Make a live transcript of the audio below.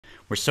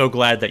We're so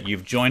glad that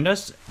you've joined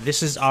us.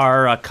 This is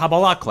our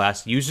Kabbalah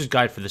class, User's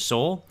Guide for the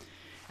Soul,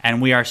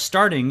 and we are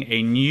starting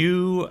a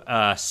new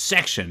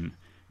section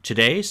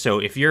today. So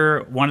if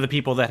you're one of the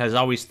people that has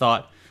always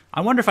thought,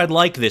 I wonder if I'd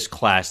like this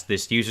class,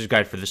 this User's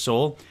Guide for the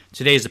Soul,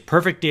 today is the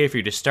perfect day for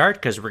you to start,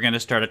 because we're going to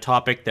start a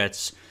topic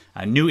that's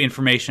new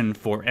information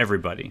for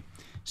everybody.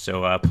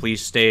 So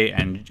please stay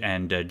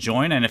and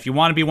join. And if you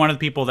want to be one of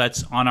the people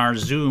that's on our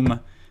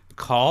Zoom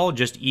call,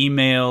 just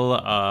email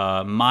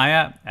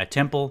Maya at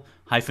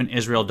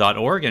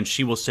temple-israel.org, and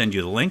she will send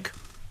you the link,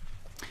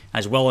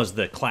 as well as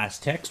the class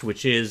text,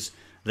 which is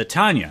the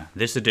Tanya,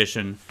 this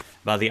edition,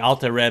 by the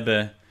Alter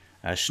Rebbe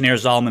Shner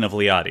Zalman of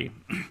Liadi.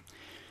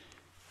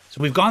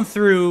 So we've gone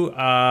through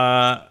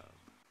kind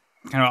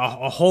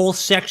of a whole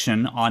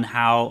section on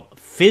how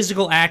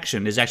physical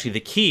action is actually the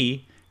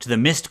key to the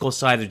mystical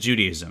side of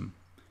Judaism.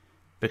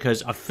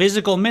 Because a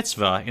physical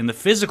mitzvah in the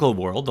physical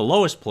world, the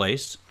lowest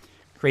place,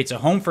 creates a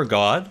home for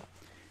God,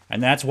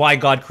 and that's why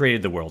God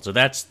created the world. So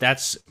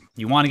that's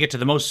you want to get to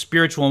the most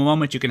spiritual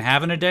moment you can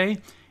have in a day.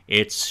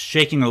 It's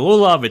shaking a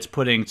lulav, it's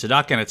putting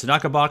tzedakah in a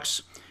tzedakah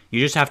box. You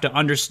just have to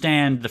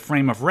understand the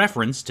frame of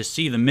reference to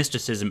see the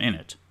mysticism in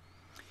it.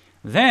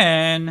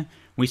 Then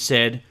we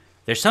said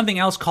there's something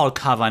else called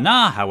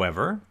kavanah,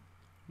 however,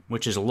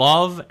 which is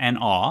love and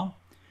awe,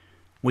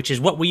 which is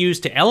what we use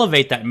to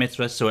elevate that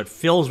mitzvah so it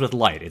fills with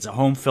light. It's a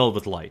home filled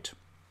with light.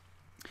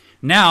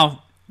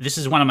 Now, this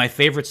is one of my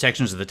favorite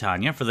sections of the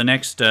Tanya. For the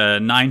next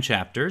 9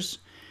 chapters,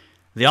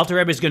 the Alter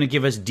Rebbe is going to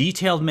give us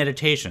detailed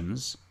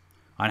meditations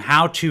on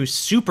how to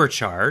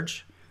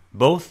supercharge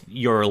both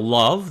your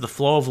love, the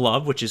flow of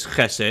love, which is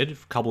chesed,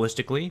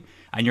 kabbalistically,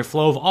 and your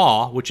flow of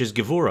awe, which is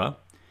gevura.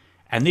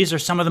 And these are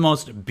some of the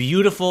most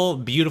beautiful,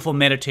 beautiful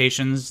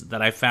meditations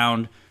that I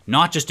found,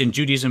 not just in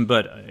Judaism,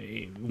 but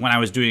when I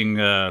was doing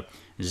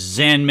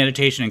Zen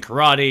meditation and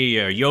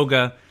karate or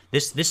yoga.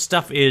 This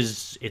stuff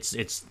is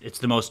it's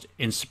the most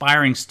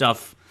inspiring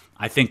stuff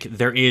I think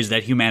there is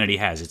that humanity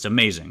has. It's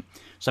amazing.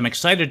 So I'm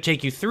excited to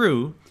take you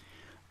through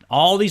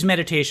all these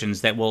meditations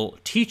that will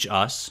teach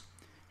us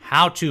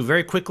how to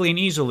very quickly and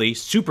easily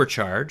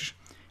supercharge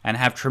and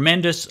have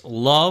tremendous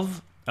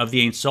love of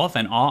the Ein Sof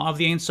and awe of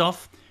the Ein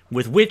Sof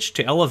with which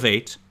to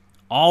elevate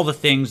all the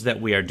things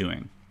that we are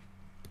doing.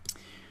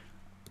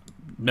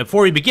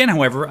 Before we begin,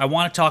 however, I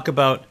want to talk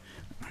about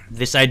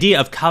this idea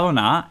of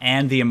kavanah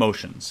and the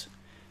emotions.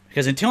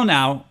 Because until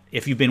now,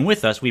 if you've been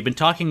with us, we've been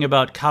talking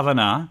about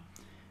kavanah,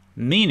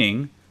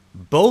 meaning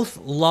both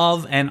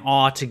love and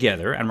awe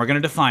together, and we're going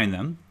to define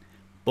them,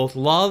 both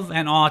love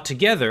and awe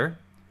together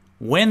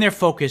when they're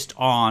focused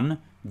on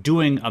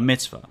doing a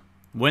mitzvah,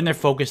 when they're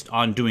focused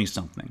on doing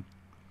something.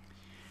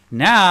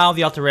 Now,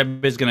 the Alter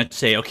Rebbe is going to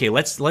say, okay,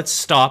 let's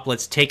stop,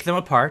 let's take them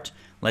apart,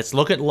 let's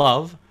look at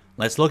love,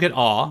 let's look at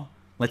awe,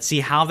 let's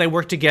see how they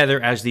work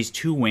together as these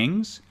two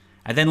wings,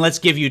 and then let's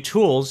give you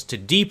tools to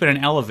deepen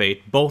and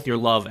elevate both your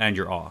love and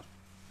your awe.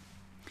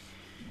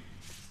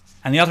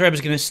 And the Alter Rebbe is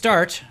going to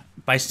start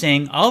by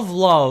saying of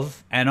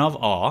love and of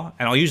awe,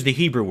 and I'll use the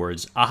Hebrew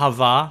words,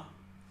 ahava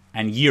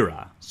and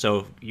yira.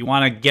 So you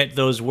want to get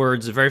those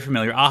words very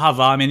familiar.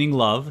 Ahava meaning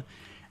love,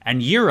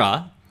 and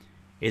yira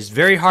is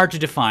very hard to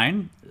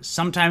define.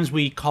 Sometimes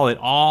we call it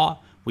awe,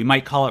 we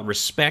might call it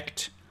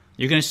respect.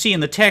 You're going to see in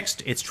the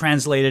text it's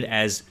translated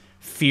as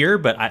fear,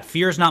 but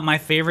fear is not my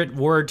favorite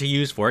word to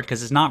use for it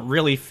because it's not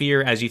really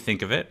fear as you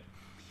think of it.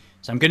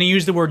 So I'm going to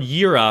use the word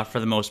yira for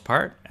the most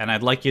part, and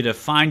I'd like you to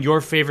find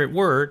your favorite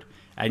word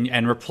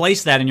and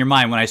replace that in your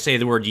mind when I say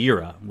the word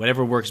yira,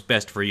 whatever works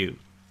best for you.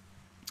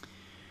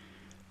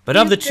 But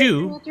of the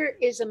two...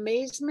 Is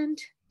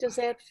amazement, does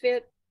that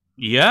fit?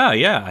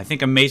 Yeah, I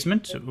think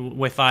amazement.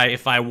 If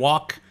I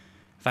walk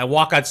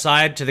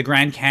outside to the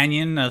Grand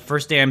Canyon the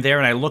first day I'm there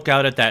and I look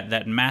out at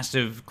that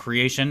massive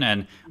creation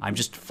and I'm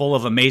just full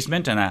of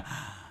amazement and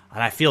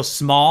I feel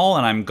small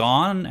and I'm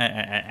gone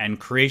and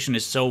creation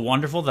is so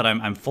wonderful that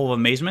I'm full of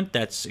amazement,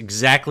 that's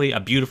exactly a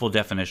beautiful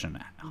definition,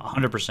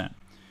 100%.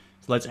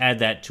 So let's add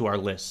that to our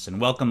lists.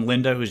 And welcome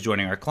Linda, who's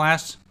joining our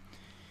class.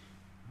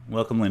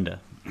 Welcome, Linda.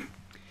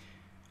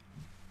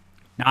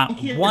 Now,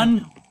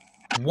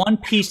 one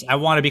piece I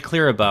want to be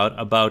clear about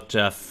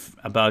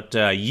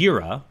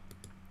yira.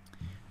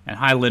 And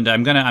hi, Linda.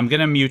 I'm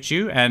gonna mute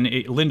you, and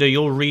Linda,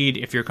 you'll read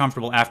if you're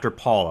comfortable after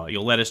Paula.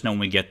 You'll let us know when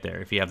we get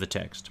there if you have the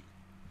text.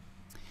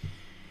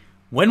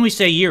 When we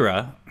say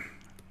yira,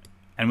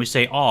 and we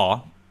say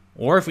awe,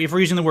 or if we're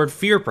using the word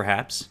fear,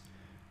 perhaps,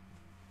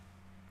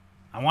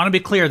 I want to be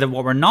clear that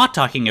what we're not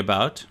talking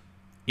about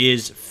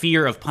is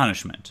fear of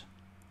punishment.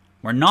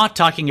 We're not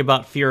talking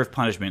about fear of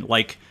punishment,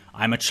 like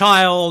I'm a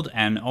child,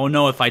 and oh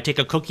no, if I take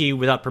a cookie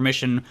without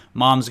permission,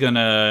 mom's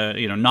gonna,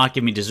 not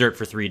give me dessert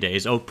for 3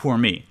 days. Oh, poor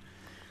me.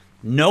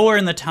 Nowhere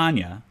in the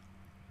Tanya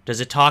does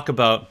it talk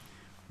about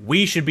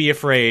we should be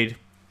afraid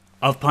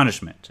of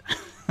punishment.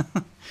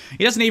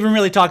 He doesn't even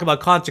really talk about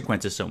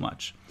consequences so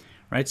much,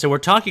 right? So we're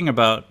talking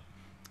about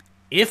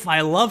if I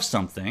love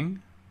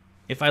something,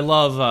 if I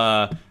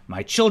love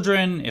my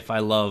children, if I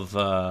love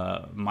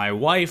my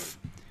wife,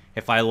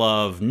 if I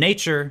love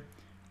nature,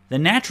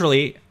 then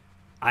naturally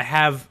I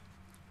have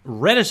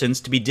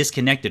reticence to be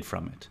disconnected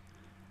from it.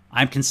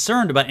 I'm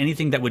concerned about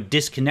anything that would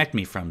disconnect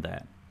me from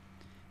that.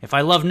 If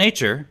I love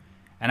nature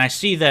and I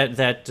see that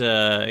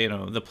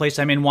the place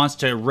I'm in wants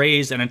to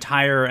raise an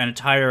entire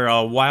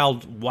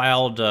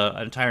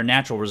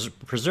natural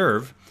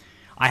preserve,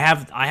 I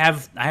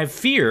have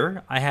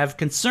fear, I have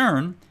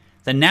concern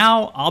that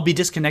now I'll be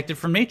disconnected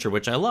from nature,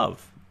 which I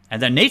love,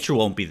 and that nature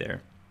won't be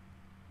there.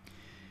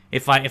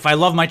 If I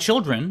love my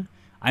children,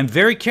 I'm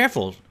very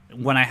careful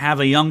when I have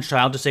a young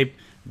child to say,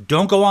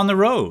 don't go on the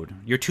road.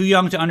 You're too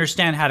young to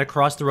understand how to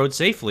cross the road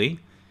safely.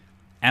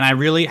 And I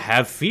really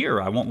have fear.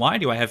 I won't lie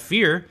to you. I have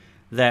fear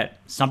that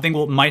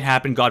something might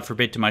happen, God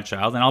forbid, to my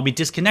child, and I'll be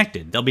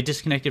disconnected. They'll be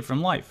disconnected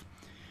from life.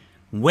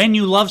 When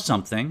you love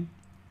something,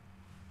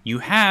 you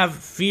have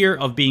fear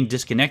of being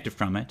disconnected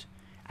from it,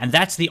 and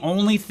that's the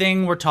only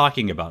thing we're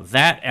talking about,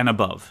 that and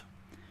above.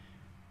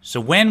 So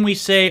when we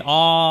say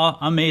awe,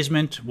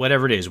 amazement,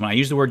 whatever it is, when I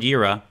use the word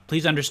yira,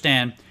 please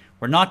understand,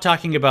 we're not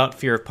talking about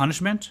fear of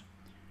punishment.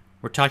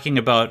 We're talking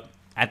about,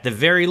 at the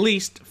very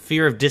least,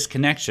 fear of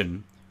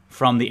disconnection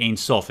from the Ein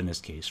Sof in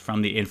this case,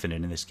 from the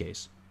infinite in this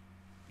case.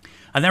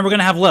 And then we're going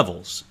to have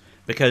levels,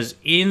 because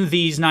in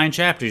these 9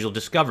 chapters, you'll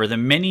discover the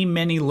many,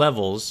 many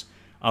levels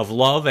of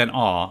love and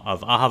awe,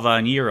 of ahava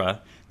and yira,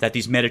 that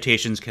these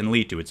meditations can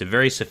lead to. It's a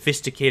very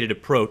sophisticated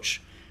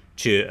approach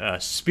to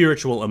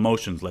spiritual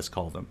emotions, let's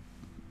call them.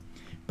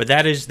 But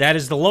that is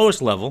the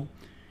lowest level,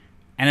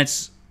 and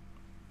it's,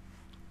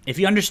 if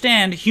you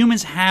understand,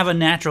 humans have a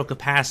natural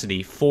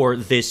capacity for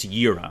this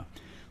yira.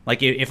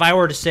 Like if I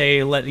were to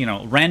say,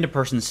 random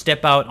person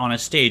step out on a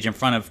stage in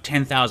front of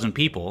 10,000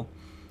 people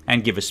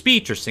and give a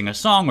speech or sing a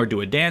song or do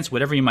a dance,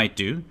 whatever you might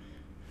do,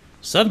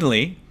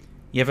 suddenly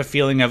you have a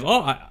feeling of,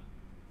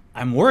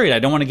 I'm worried, I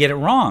don't want to get it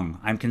wrong,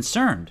 I'm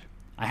concerned.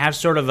 I have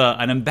sort of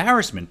an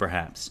embarrassment,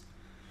 perhaps.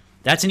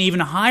 That's an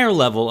even higher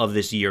level of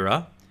this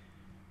yira,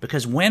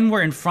 because when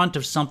we're in front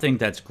of something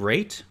that's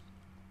great,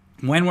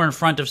 when we're in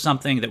front of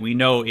something that we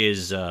know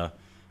is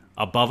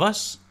above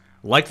us,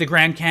 like the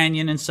Grand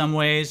Canyon in some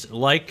ways,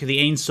 like the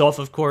Ein Sof,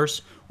 of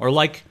course, or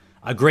like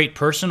a great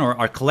person or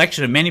a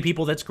collection of many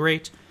people that's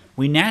great,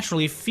 we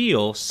naturally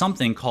feel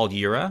something called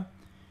yira,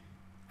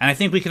 and I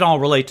think we can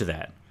all relate to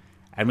that.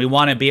 And we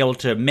want to be able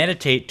to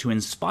meditate to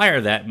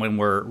inspire that when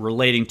we're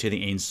relating to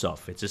the Ein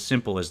Sof. It's as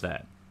simple as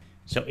that.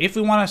 So if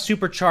we want to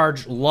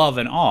supercharge love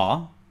and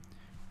awe,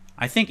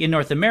 I think in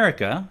North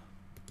America,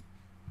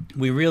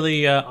 we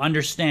really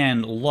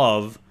understand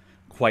love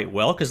quite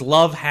well, because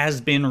love has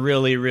been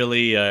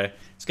really,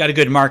 it's got a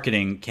good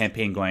marketing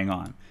campaign going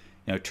on.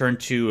 Turn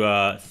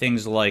to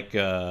things like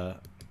the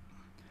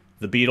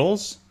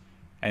Beatles,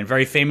 and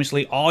very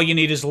famously, all you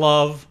need is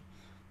love.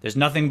 There's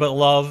nothing but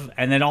love.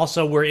 And then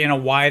also we're in a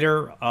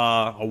wider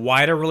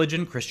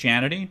religion,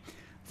 Christianity,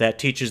 that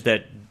teaches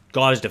that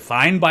God is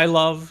defined by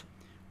love,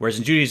 whereas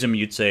in Judaism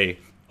you'd say,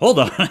 hold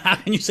on, how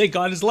can you say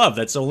God is love?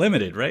 That's so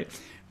limited, right?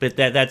 But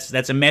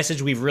that's a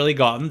message we've really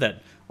gotten,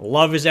 that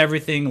love is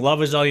everything,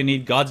 love is all you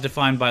need, God's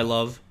defined by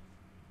love.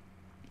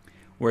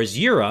 Whereas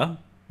yira,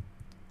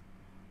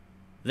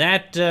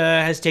 that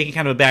has taken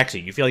kind of a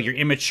backseat. You feel like you're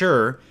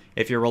immature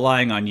if you're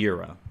relying on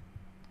yira,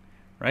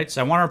 right?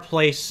 So I want to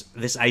replace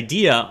this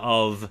idea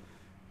of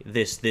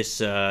this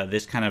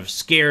kind of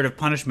scared of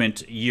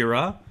punishment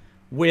yira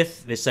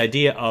with this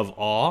idea of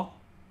awe,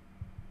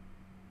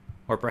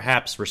 or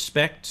perhaps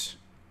respect,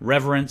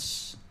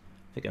 reverence.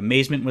 I think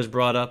amazement was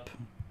brought up.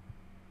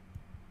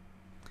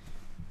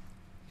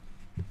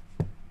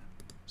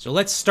 So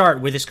let's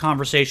start with this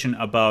conversation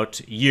about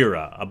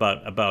yira,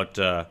 about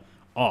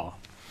awe.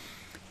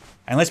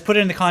 And let's put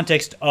it in the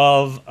context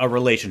of a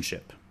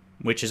relationship,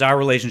 which is our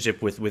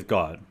relationship with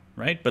God,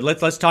 right? But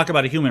let's talk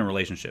about a human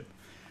relationship.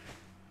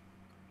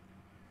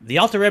 The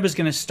Alter Rebbe is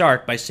going to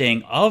start by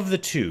saying, of the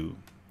two,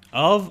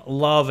 of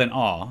love and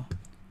awe,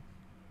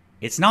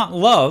 it's not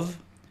love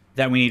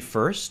that we need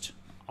first,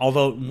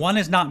 although one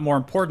is not more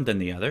important than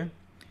the other,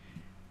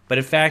 but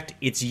in fact,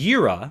 it's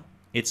yira,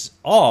 it's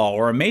awe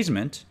or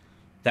amazement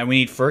that we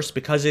need first,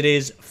 because it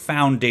is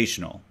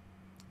foundational.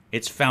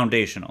 It's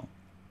foundational.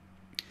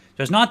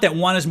 So it's not that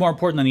one is more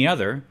important than the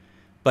other,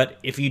 but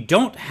if you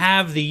don't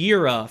have the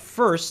yira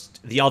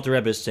first, the Alter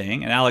Rebbe is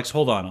saying, and Alex,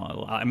 hold on,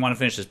 I want to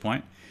finish this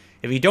point.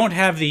 If you don't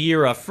have the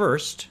yira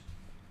first,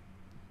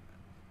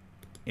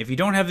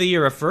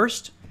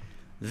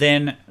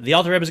 then the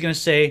Alter Rebbe is going to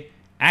say,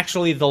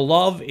 actually, the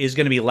love is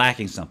going to be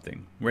lacking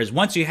something. Whereas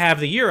once you have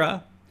the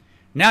yira,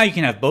 now you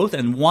can have both,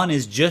 and one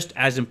is just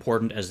as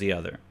important as the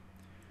other.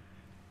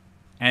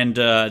 And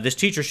this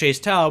teacher, Shays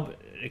Taub,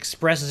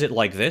 expresses it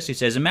like this. He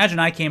says, imagine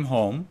I came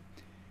home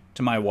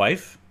to my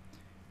wife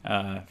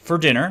for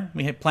dinner.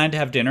 We had planned to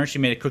have dinner.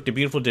 She cooked a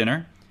beautiful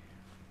dinner.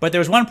 But there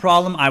was one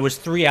problem. I was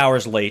 3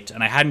 hours late,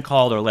 and I hadn't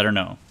called or let her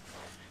know.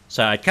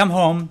 So I'd come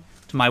home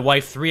to my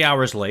wife 3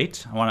 hours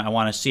late. I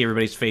want to see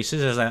everybody's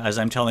faces as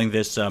I'm telling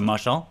this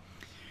mashal.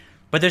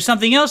 But there's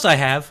something else I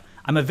have.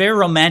 I'm a very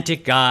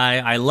romantic guy.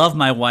 I love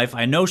my wife.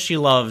 I know she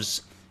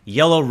loves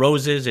yellow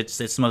roses. It's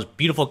the most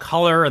beautiful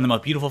color and the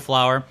most beautiful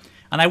flower.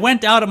 And I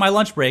went out on my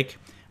lunch break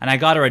and I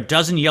got her a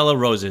dozen yellow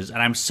roses,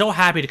 and I'm so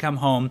happy to come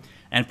home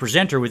and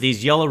present her with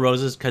these yellow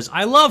roses because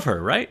I love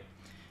her, right?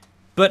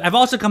 But I've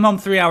also come home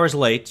 3 hours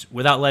late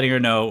without letting her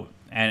know,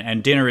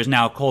 and dinner is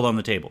now cold on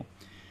the table.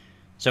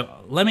 So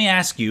let me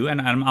ask you,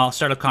 and I'll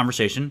start a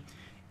conversation.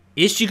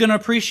 Is she going to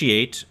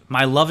appreciate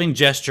my loving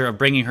gesture of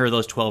bringing her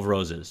those 12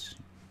 roses?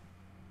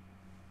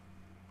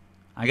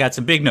 I got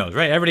some big no's,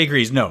 right? Everybody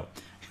agrees no.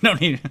 No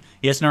need.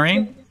 Yes,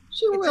 Noreen?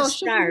 She will. It's a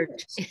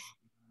start.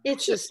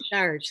 It's a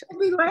start. She'll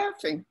be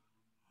laughing.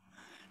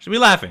 She'll be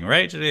laughing,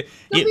 right? She'll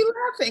be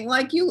laughing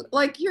like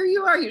here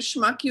you are, you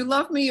schmuck. You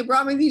love me. You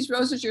brought me these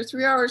roses. You're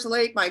 3 hours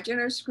late. My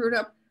dinner's screwed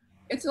up.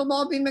 It'll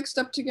all be mixed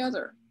up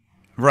together.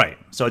 Right.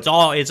 So it's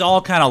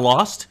all kind of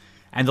lost.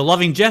 And the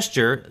loving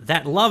gesture,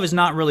 that love is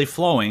not really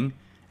flowing,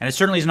 and it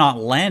certainly is not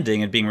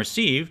landing and being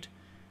received,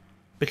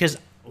 because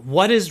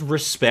what is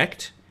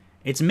respect?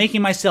 It's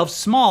making myself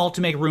small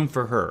to make room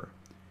for her.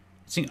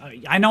 See,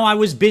 I know I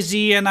was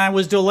busy and I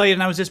was delayed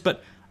and I was this,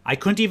 but I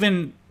couldn't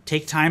even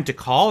take time to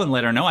call and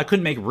let her know. I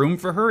couldn't make room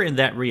for her in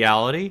that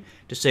reality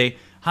to say,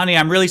 honey,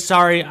 I'm really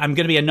sorry. I'm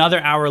going to be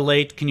another hour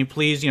late. Can you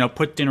please,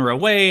 put dinner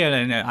away?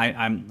 And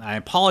I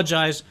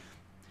apologize.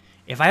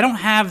 If I don't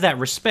have that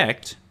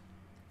respect,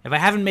 if I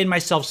haven't made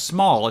myself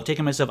small and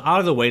taken myself out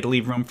of the way to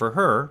leave room for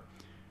her,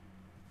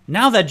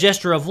 now that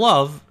gesture of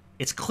love,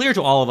 it's clear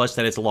to all of us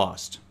that it's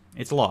lost.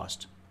 It's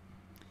lost.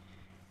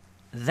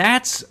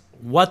 That's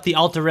what the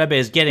Alter Rebbe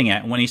is getting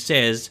at when he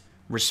says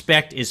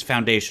respect is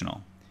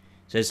foundational.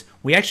 He says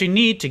we actually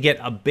need to get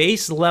a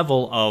base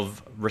level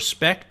of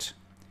respect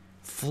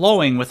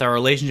flowing with our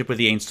relationship with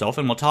the Ein Sof,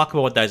 and we'll talk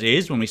about what that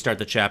is when we start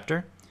the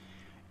chapter.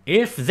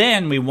 If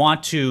then we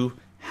want to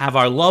have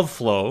our love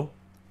flow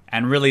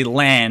and really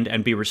land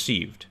and be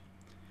received.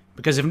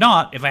 Because if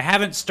not, if I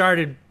haven't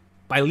started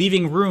by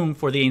leaving room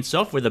for the Ein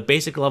Sof with a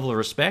basic level of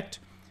respect,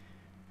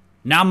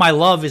 now my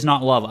love is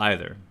not love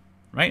either.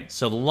 Right?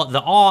 So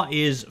the awe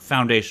is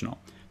foundational.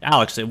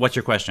 Alex, what's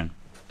your question?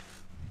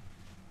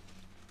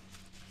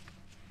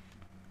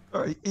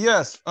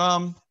 Yes.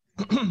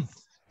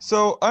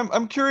 So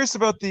I'm curious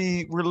about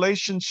the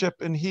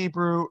relationship in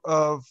Hebrew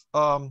of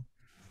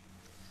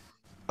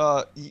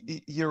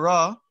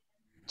yirah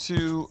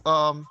to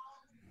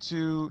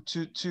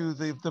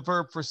the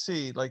verb for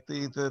see, like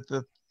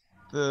the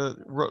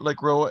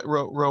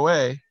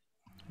roe.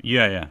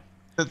 Yeah.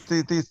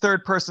 The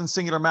third person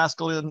singular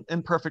masculine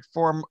imperfect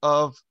form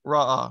of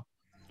ra'ah.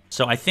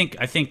 So I think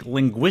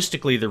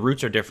linguistically the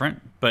roots are different,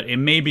 but it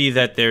may be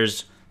that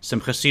there's some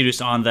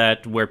chassidus on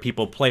that where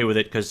people play with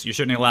it, because you're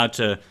certainly allowed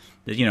to,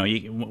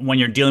 when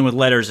you're dealing with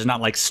letters, it's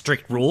not like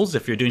strict rules.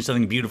 If you're doing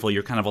something beautiful,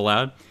 you're kind of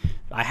allowed.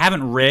 I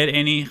haven't read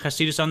any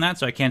chassidus on that,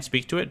 so I can't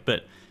speak to it,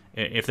 but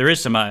if there is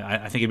some,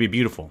 I think it'd be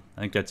beautiful.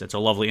 I think that's a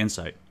lovely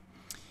insight.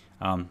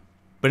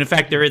 But in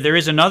fact, there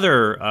is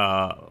another.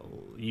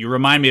 You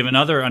remind me of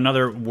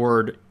another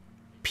word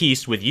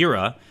piece with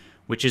Yira,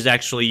 which is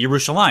actually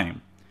Yerushalayim,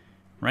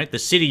 right? The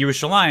city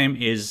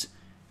Yerushalayim is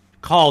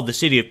called the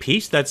city of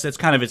peace. That's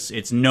kind of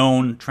its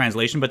known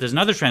translation. But there's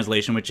another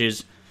translation which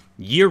is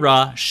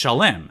Yira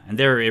Shalem, and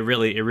there it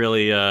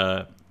really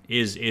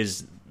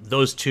is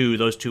those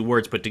two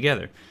words put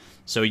together.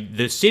 So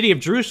the city of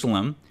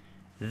Jerusalem,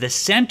 the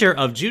center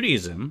of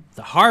Judaism,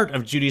 the heart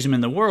of Judaism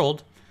in the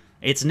world,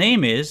 its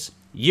name is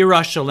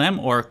Yira Shalem,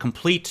 or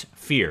complete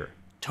fear.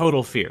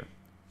 Total fear.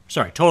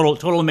 Sorry,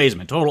 total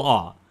amazement, total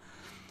awe.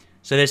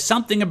 So there's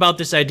something about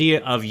this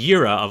idea of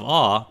yira, of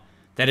awe,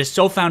 that is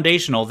so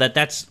foundational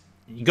that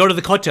you go to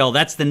the Kotel,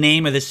 that's the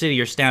name of the city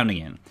you're standing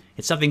in.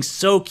 It's something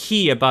so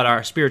key about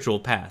our spiritual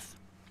path.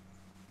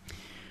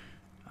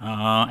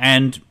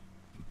 And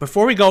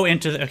before we go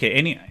into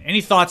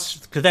any thoughts?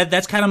 Because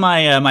that's kind of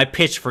my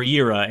pitch for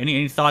yira.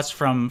 Any thoughts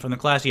from the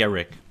class? Yeah,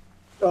 Rick.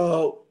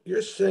 So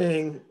you're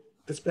saying,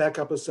 let's back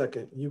up a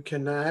second. You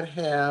cannot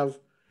have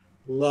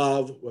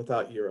love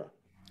without yira.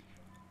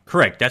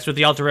 Correct. That's what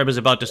the Alter Rebbe is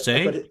about to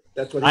say.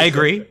 That's what I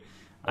agree. Okay.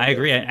 I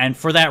agree, and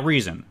for that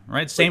reason,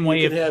 right? Same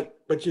way.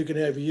 But you can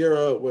have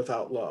yira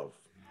without love.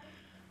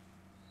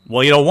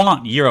 Well, you don't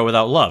want yira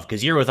without love,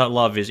 because yira without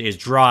love is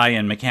dry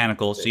and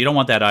mechanical, so you don't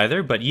want that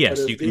either. But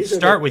yes, you can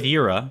start with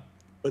yira,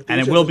 and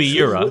it will be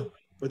yira.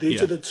 But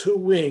these are the two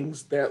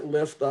wings that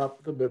lift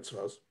up the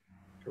mitzvahs,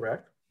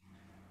 correct?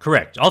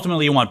 Correct.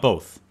 Ultimately, you want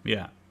both.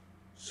 Yeah.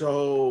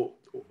 So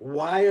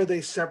why are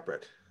they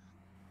separate?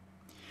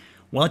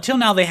 Well, until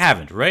now they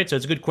haven't, right? So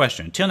it's a good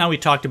question. Until now we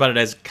talked about it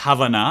as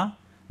kavanah,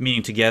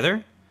 meaning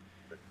together.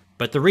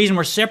 But the reason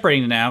we're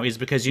separating now is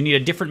because you need a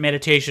different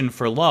meditation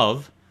for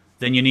love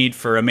than you need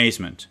for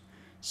amazement.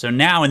 So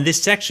now in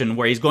this section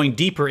where he's going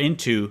deeper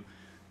into,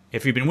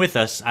 if you've been with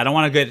us, I don't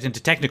want to get into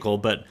technical,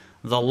 but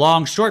the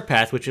long short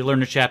path, which we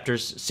learned in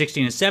chapters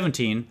 16 and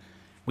 17,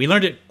 we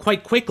learned it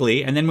quite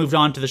quickly and then moved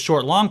on to the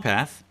short long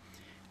path.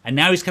 And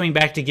now he's coming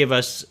back to give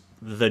us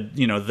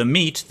the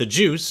meat, the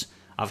juice,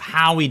 of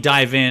how we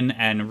dive in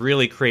and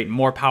really create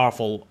more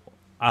powerful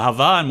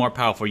ahava and more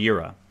powerful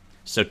yira.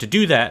 So to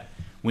do that,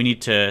 we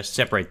need to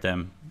separate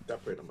them,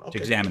 Okay. to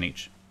examine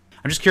each.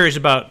 I'm just curious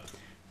about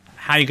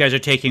how you guys are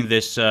taking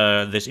this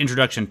this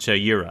introduction to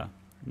yira.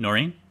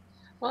 Noreen?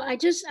 Well,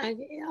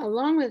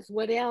 along with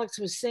what Alex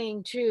was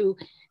saying too,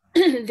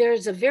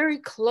 there's a very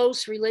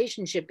close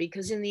relationship,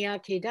 because in the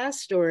Akedah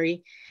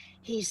story,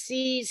 he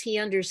sees, he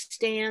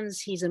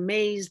understands, he's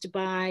amazed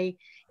by.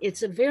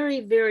 It's a very,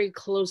 very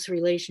close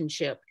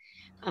relationship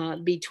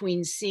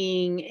between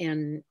seeing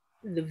and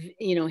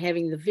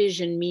having the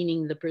vision,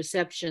 meaning the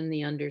perception,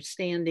 the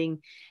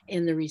understanding,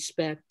 and the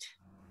respect.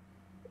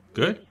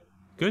 Good,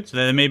 good. So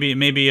there may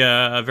be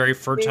a very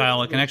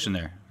fertile connection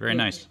there. Very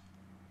nice.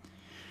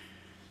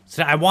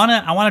 So I want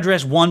to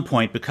address one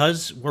point,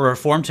 because we're a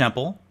Reformed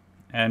temple,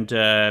 and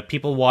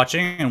people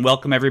watching, and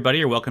welcome everybody.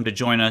 You're welcome to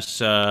join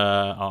us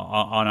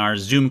on our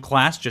Zoom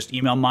class. Just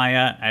email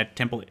Maya at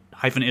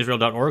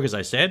temple-israel.org, as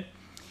I said.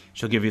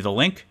 She'll give you the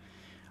link.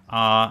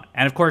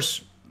 And of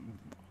course,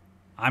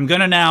 I'm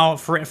gonna now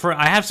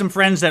I have some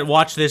friends that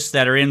watch this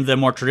that are in the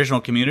more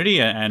traditional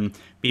community, and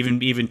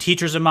even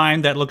teachers of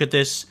mine that look at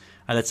this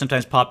that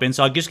sometimes pop in.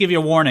 So I'll just give you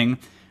a warning.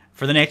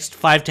 For the next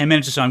 5-10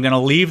 minutes or so, I'm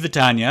gonna leave the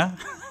Tanya.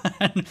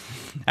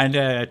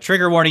 And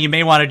trigger warning, you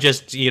may want to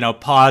just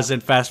pause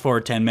and fast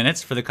forward 10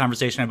 minutes for the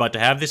conversation I'm about to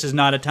have. This is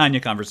not a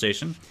Tanya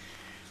conversation.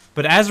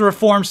 But as a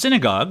Reformed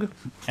synagogue,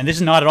 and this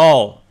is not at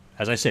all,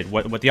 as I said,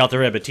 what the Alter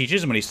Rebbe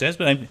teaches and what he says,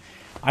 but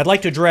I'd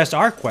like to address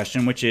our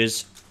question, which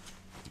is,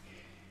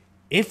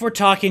 if we're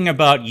talking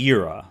about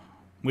yira,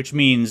 which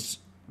means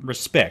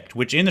respect,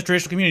 which in the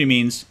traditional community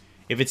means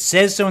if it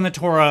says so in the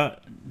Torah,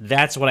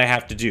 that's what I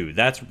have to do.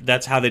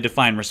 That's how they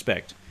define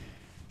respect.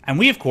 And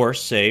we, of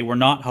course, say we're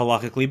not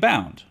halakhically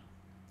bound.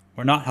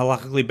 We're not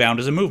halakhically bound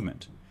as a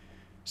movement.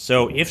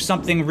 So if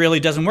something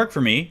really doesn't work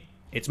for me,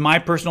 it's my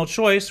personal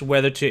choice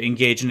whether to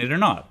engage in it or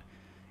not.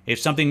 If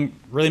something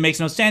really makes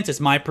no sense,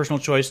 it's my personal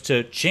choice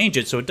to change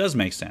it so it does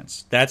make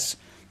sense. That's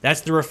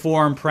the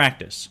Reform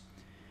practice.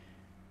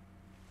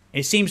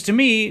 It seems to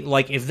me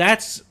like if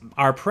that's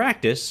our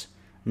practice,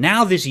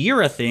 now this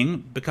yira thing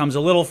becomes a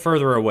little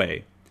further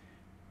away.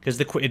 Because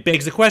it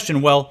begs the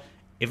question, well,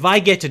 if I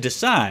get to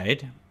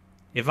decide,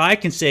 if I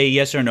can say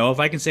yes or no, if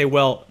I can say,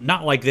 well,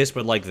 not like this,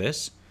 but like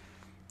this,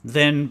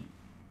 then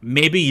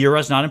maybe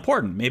yira's not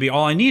important. Maybe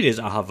all I need is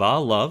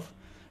ahava, love,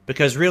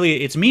 because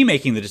really it's me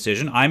making the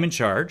decision. I'm in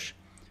charge.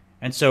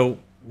 And so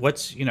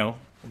what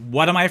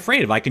am I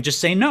afraid of? I can just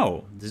say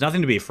no. There's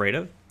nothing to be afraid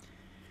of.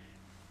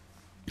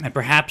 And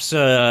perhaps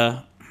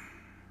there's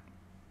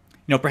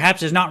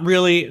not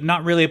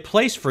really a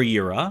place for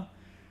yira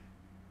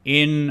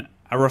in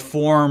a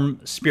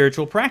Reform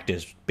spiritual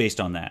practice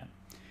based on that.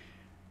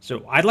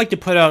 So I'd like to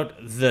put out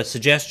the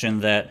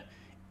suggestion that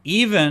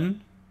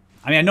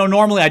I know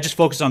normally I just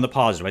focus on the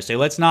positive. I say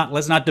let's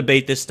not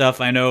debate this stuff.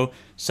 I know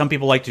some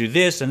people like to do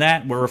this and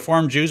that. We're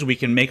Reformed Jews. We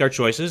can make our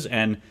choices,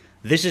 and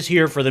this is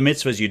here for the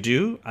mitzvahs you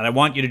do, and I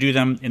want you to do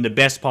them in the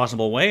best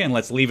possible way, and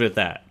let's leave it at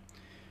that.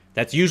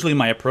 That's usually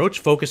my approach,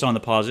 focus on the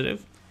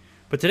positive.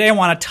 But today I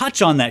want to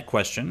touch on that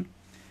question,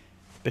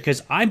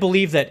 because I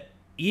believe that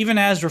even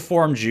as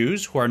Reformed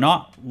Jews who are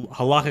not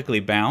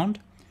halakhically bound,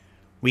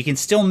 we can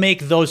still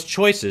make those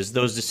choices,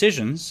 those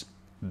decisions,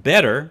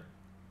 better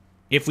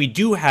if we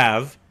do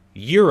have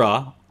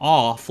yira,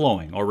 awe,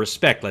 flowing, or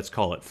respect, let's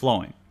call it,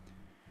 flowing.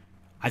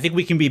 I think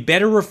we can be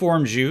better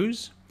Reformed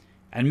Jews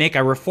and make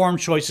our Reformed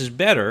choices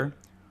better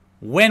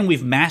when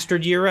we've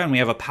mastered yira and we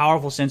have a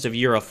powerful sense of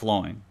yira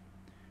flowing.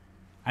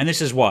 And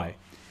this is why.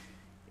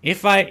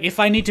 If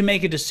I need to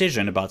make a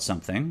decision about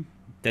something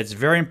that's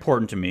very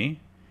important to me,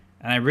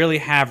 and I really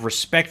have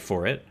respect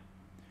for it,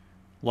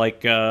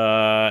 like,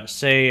 is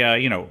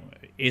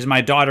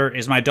my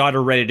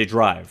daughter ready to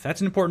drive?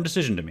 That's an important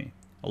decision to me.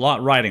 A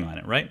lot riding on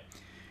it, right?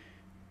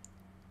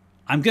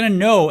 I'm going to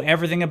know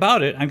everything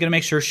about it. I'm going to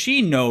make sure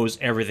she knows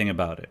everything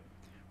about it.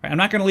 Right? I'm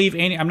not going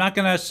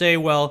to say,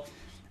 well,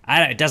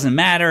 it doesn't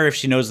matter if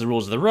she knows the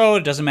rules of the road.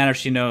 It doesn't matter if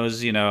she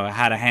knows,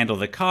 how to handle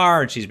the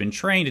car and she's been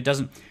trained.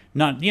 It's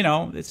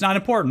not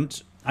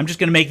important. I'm just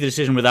going to make the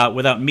decision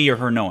without me or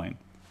her knowing.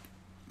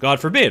 God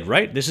forbid,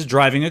 right? This is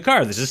driving a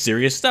car. This is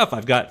serious stuff.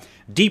 I've got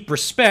deep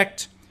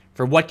respect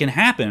for what can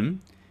happen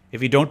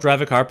if you don't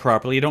drive a car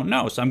properly. You don't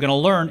know. So I'm going to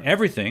learn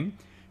everything.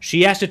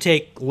 She has to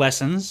take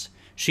lessons.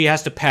 She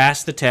has to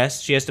pass the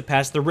test. She has to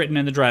pass the written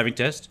and the driving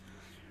test.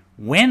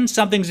 When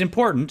something's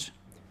important,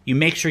 you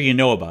make sure you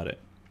know about it.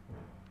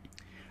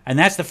 And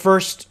that's the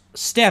first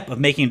step of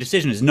making a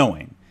decision, is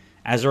knowing.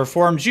 As a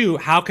Reformed Jew,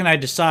 how can I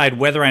decide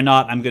whether or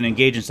not I'm going to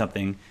engage in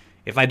something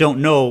if I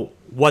don't know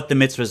what the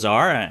mitzvahs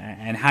are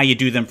and how you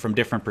do them from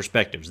different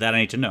perspectives? That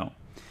I need to know.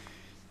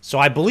 So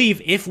I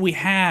believe if we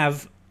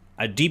have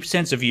a deep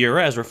sense of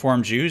yira as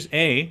Reformed Jews,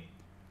 we're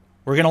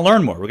going to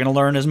learn more. We're going to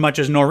learn as much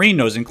as Noreen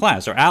knows in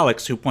class, or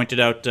Alex, who pointed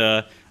out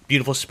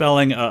beautiful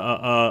spelling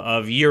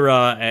of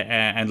yira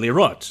and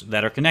lirot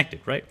that are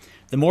connected, right?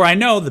 The more I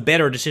know, the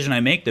better decision I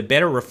make, the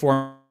better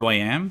Reformed I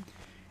am.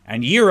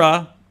 And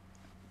yira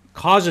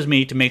causes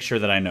me to make sure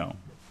that I know.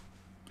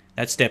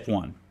 That's step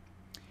one.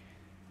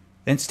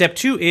 Then step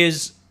two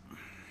is,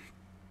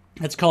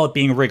 let's call it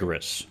being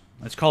rigorous.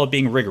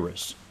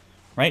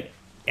 Right?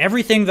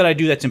 Everything that I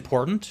do that's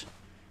important,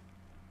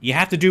 you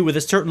have to do it with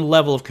a certain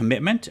level of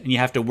commitment, and you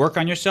have to work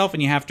on yourself,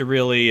 and you have to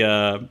really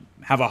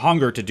have a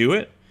hunger to do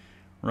it,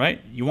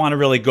 right? You want to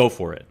really go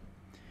for it.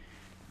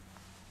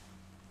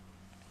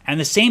 And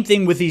the same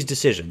thing with these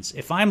decisions.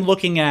 If I'm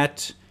looking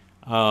at,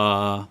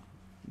 so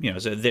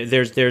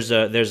there's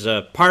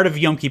a part of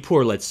Yom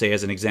Kippur, let's say,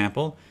 as an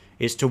example,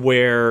 is to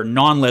wear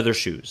non-leather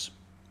shoes,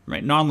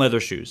 right? Non-leather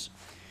shoes.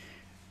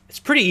 It's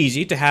pretty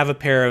easy to have a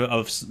pair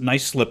of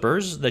nice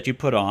slippers that you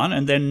put on,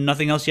 and then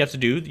nothing else you have to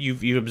do.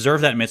 You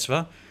observe that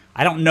mitzvah.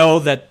 I don't know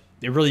that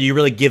you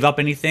really give up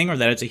anything, or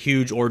that it's a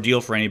huge ordeal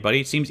for anybody.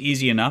 It seems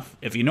easy enough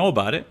if you know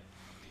about it,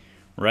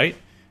 right?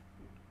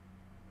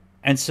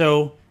 And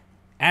so,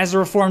 as a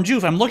Reformed Jew,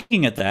 if I'm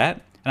looking at that,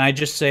 and I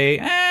just say,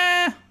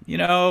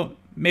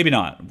 maybe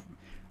not.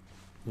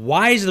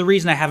 Why is the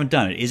reason I haven't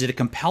done it? Is it a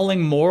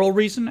compelling moral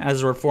reason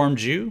as a Reformed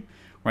Jew?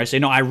 Where I say,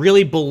 no, I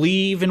really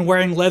believe in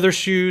wearing leather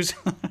shoes,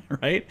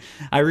 right?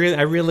 I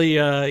really,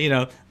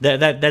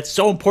 that's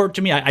so important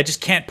to me. I just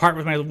can't part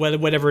with my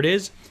whatever it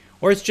is.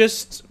 Or it's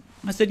just,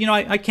 I said,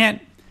 I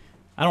can't,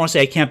 I don't want to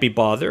say I can't be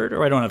bothered,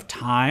 or I don't have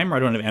time, or I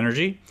don't have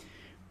energy.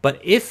 But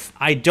if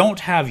I don't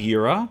have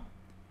Yira,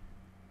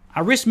 I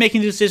risk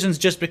making decisions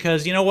just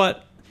because, you know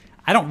what?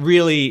 I don't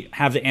really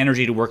have the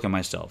energy to work on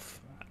myself.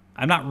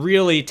 I'm not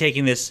really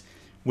taking this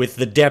with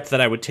the depth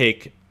that I would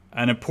take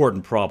an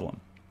important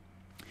problem.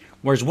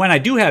 Whereas when I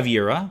do have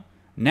Yira,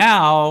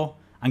 now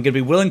I'm going to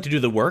be willing to do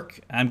the work.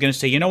 I'm going to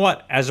say, you know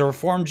what? As a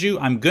Reformed Jew,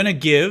 I'm going to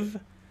give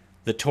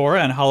the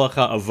Torah and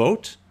Halakha a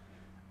vote.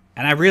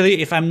 And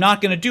if I'm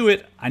not going to do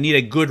it, I need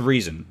a good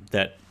reason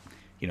that,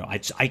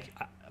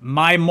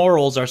 my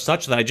morals are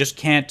such that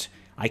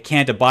I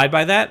can't abide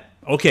by that.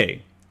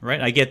 Okay,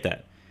 right? I get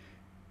that.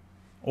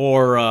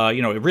 Or,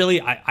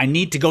 I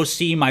need to go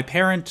see my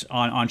parent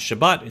on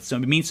Shabbat.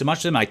 It means so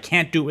much to them. I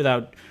can't do it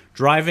without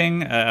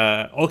driving.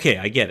 Okay,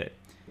 I get it.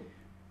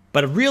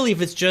 But really,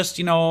 if it's just,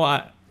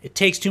 it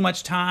takes too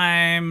much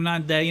time,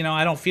 not that,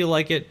 I don't feel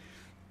like it,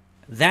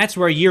 that's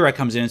where Yira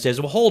comes in and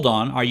says, well, hold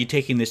on, are you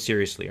taking this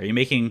seriously? Are you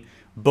making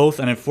both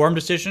an informed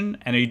decision,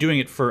 and are you doing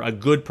it for a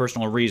good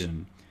personal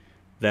reason?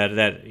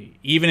 That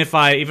even if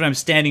I'm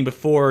standing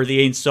before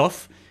the Ein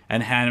Sof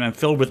and I'm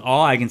filled with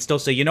awe, I can still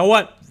say, you know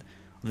what?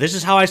 This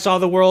is how I saw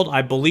the world.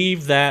 I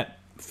believe that,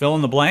 fill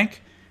in the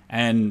blank.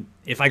 And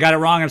if I got it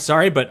wrong, I'm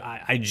sorry, but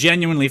I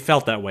genuinely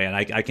felt that way, and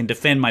I can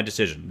defend my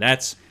decision.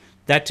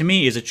 That to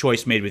me is a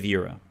choice made with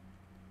Yira.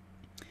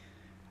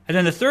 And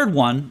then the third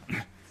one,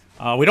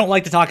 we don't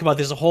like to talk about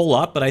this a whole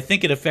lot, but I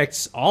think it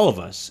affects all of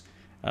us,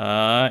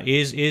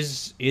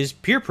 is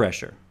peer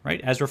pressure, right?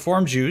 As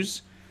Reformed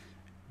Jews,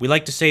 we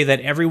like to say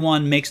that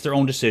everyone makes their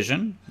own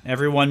decision,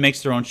 everyone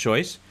makes their own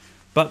choice,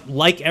 but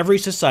like every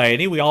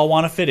society, we all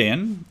want to fit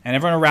in, and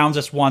everyone around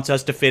us wants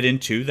us to fit in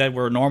too, that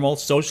we're normal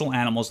social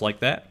animals like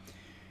that.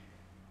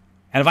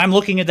 And if I'm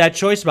looking at that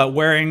choice about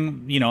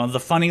wearing, the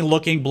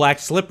funny-looking black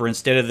slipper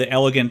instead of the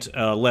elegant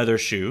leather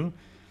shoe,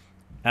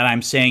 and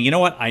I'm saying, you know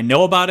what, I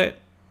know about it.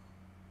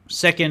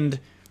 Second,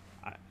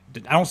 I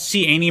don't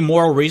see any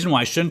moral reason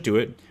why I shouldn't do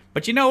it.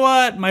 But you know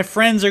what, my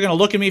friends are going to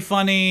look at me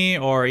funny,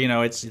 or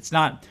that's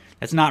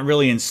not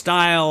really in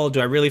style. Do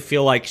I really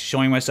feel like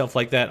showing myself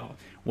like that?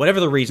 Whatever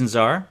the reasons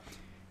are,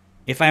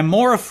 if I'm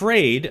more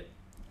afraid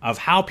of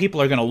how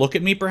people are going to look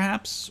at me,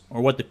 perhaps, or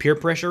what the peer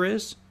pressure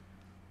is,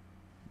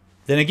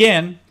 then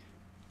again,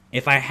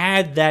 if I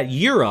had that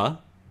Yira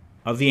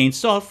of the Ein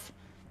Sof,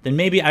 then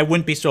maybe I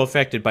wouldn't be so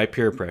affected by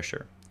peer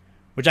pressure.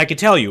 Which I could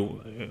tell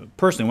you,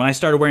 personally, when I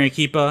started wearing a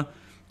kippah,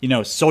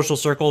 social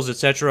circles,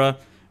 etc.,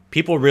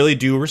 people really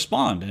do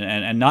respond.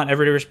 And not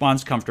everybody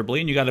responds comfortably,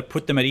 and you got to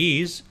put them at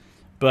ease.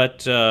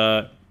 But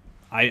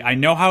I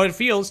know how it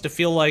feels to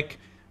feel like,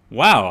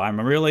 wow,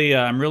 I'm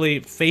really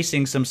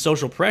facing some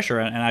social pressure,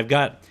 and I've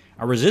got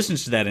a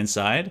resistance to that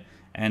inside.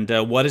 And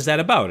what is that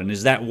about? And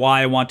is that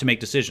why I want to make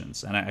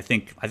decisions? And I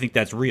think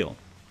that's real.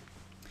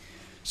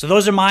 So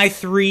those are my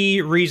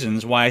 3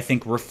 reasons why I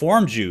think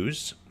Reformed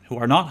Jews, who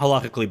are not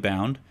halakhically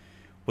bound,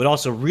 would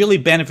also really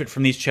benefit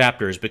from these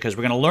chapters, because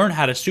we're going to learn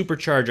how to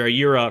supercharge our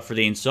Yira for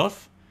the Ein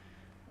Sof.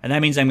 And that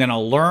means I'm going to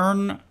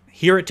learn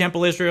here at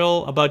Temple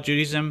Israel about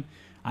Judaism.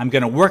 I'm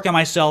going to work on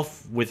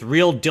myself with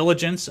real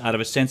diligence out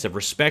of a sense of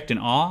respect and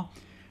awe.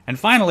 And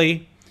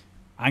finally,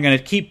 I'm going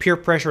to keep peer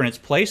pressure in its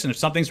place, and if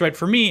something's right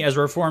for me as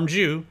a Reformed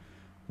Jew,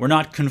 we're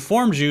not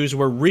conformed Jews,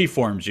 we're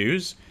reformed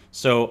Jews,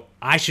 so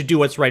I should do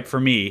what's right for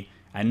me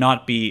and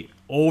not be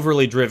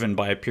overly driven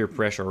by peer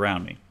pressure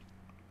around me.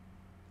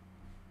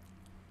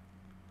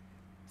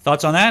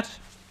 Thoughts on that?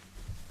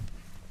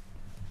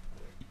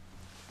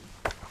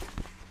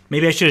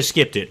 Maybe I should have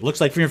skipped it.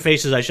 Looks like from your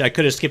faces I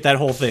could have skipped that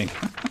whole thing.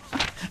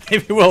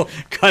 Maybe we'll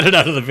cut it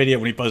out of the video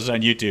when he posts it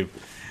on YouTube.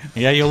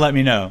 Yeah, you'll let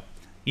me know.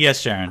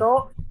 Yes, Sharon.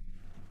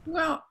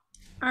 Well,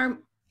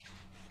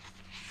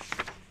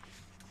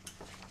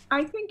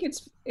 I think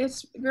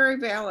it's very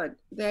valid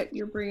that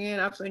you're bringing it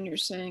up when you're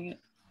saying it,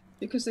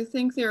 because I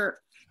think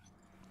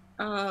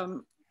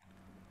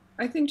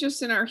I think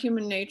just in our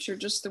human nature,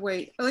 just the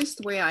way, at least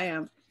the way I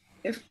am,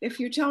 if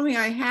you tell me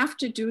I have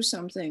to do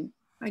something,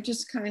 I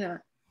just kind of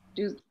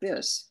do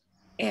this.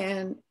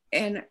 and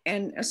in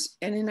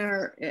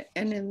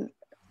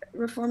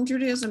Reform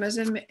Judaism, as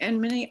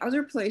in many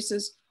other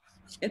places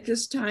at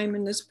this time,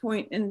 in this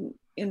point in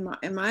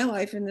my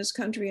life, in this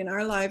country, in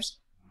our lives,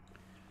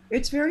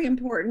 it's very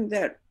important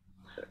that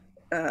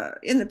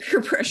in the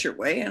peer pressure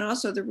way and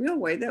also the real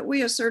way, that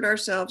we assert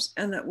ourselves,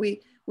 and that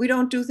we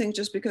don't do things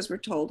just because we're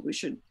told we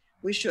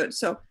should.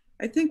 So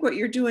I think what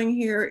you're doing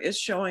here is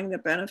showing the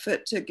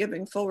benefit to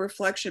giving full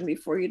reflection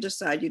before you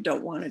decide you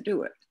don't want to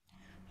do it.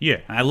 Yeah,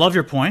 I love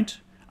your point.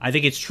 I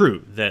think it's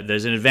true that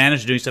there's an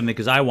advantage to doing something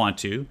because I want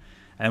to,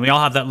 and we all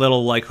have that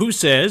little like "who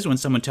says" when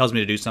someone tells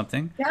me to do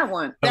something. That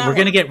one. But we're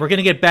gonna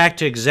get back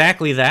to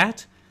exactly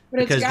that, but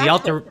because the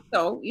altar.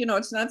 So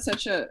it's not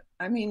such a.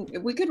 I mean,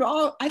 we could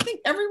all. I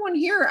think everyone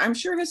here, I'm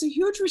sure, has a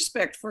huge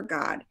respect for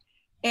God,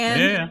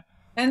 and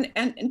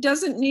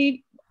doesn't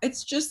need.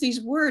 It's just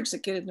these words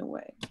that get in the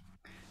way.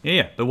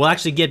 Yeah, but we'll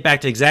actually get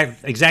back to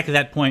exactly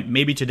that point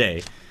maybe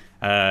today.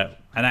 And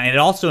it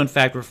also, in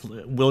fact,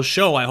 will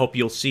show, I hope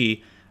you'll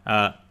see,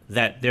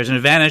 that there's an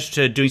advantage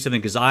to doing something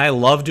because I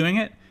love doing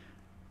it,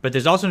 but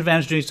there's also an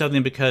advantage to doing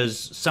something because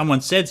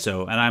someone said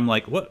so, and I'm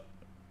like, what?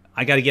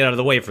 I got to get out of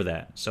the way for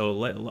that.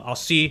 So I'll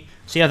see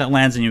how that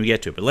lands and you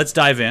get to it. But let's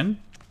dive in.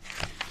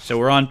 So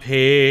we're on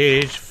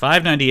page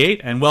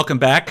 598, and welcome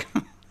back.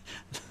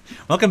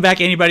 Welcome back,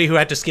 anybody who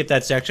had to skip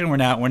that section. We're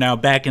now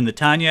back in the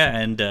Tanya,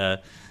 and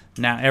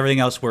now everything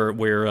else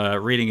we're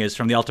reading is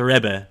from the Alter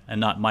Rebbe and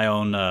not my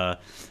own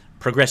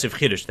progressive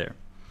Chiddush there.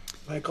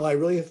 Michael, I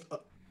really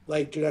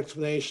liked your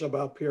explanation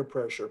about peer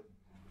pressure.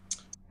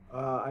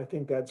 I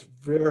think that's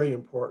very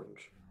important.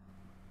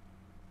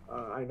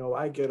 I know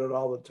I get it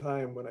all the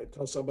time when I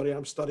tell somebody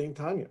I'm studying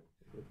Tanya.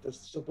 It's as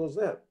simple as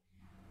that.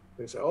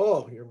 They say,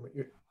 "Oh,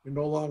 you're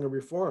no longer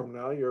Reformed.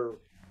 Now you're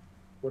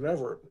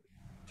whatever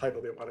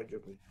title they want to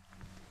give me."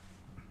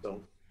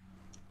 So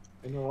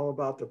I know all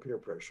about the peer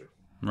pressure.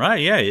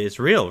 Right, yeah, it's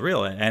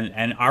real.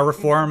 And our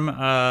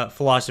Reform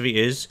philosophy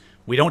is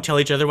we don't tell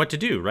each other what to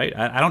do, right?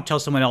 I don't tell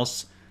someone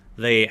else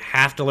they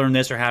have to learn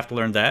this or have to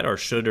learn that or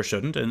should or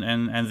shouldn't,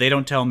 and they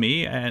don't tell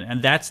me,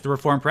 and that's the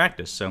Reform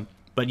practice. So,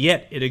 but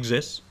yet it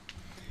exists.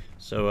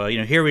 So,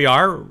 here we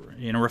are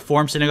in a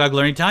Reform synagogue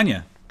learning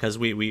Tanya, because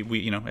we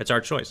it's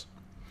our choice.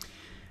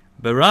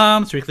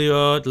 Baram tzrich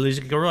liot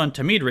l'zikaron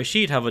tamid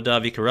reshit havada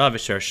v'ikara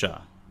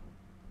v'sharsha.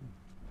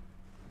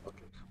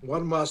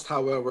 One must,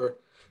 however,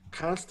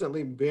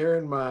 constantly bear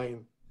in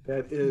mind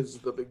that is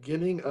the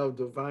beginning of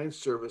divine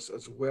service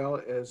as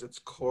well as its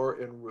core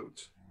and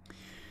root.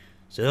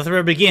 So the Alter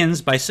Rebbe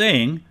begins by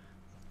saying,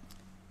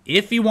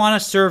 if you want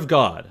to serve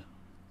God,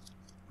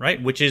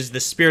 right, which is the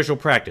spiritual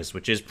practice,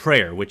 which is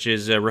prayer, which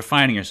is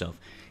refining yourself,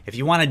 if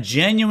you want to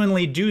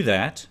genuinely do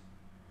that,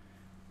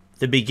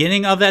 the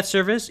beginning of that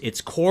service,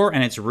 its core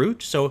and its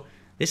root. So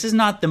this is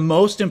not the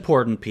most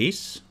important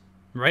piece.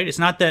 Right? It's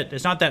not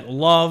that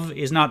love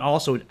is not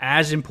also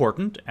as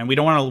important, and we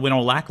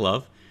don't lack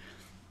love,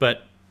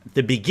 but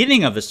the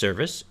beginning of the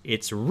service,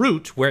 its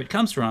root, where it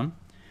comes from,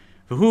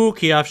 this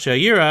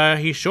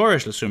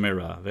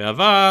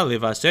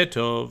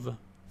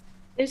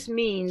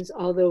means,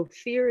 although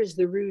fear is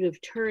the root of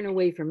turn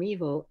away from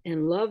evil,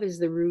 and love is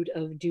the root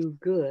of do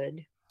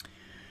good.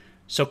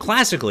 So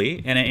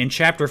classically, and in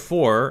chapter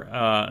 4,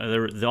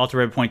 the Alter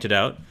Rebbe pointed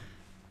out,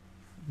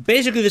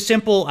 basically the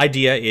simple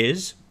idea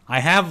is, I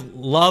have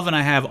love and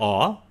I have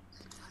awe,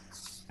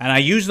 and I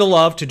use the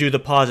love to do the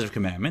positive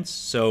commandments.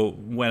 So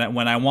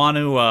when I want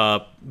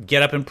to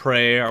get up and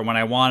pray, or when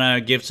I want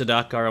to give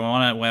tzedakah, or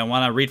when I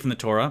want to read from the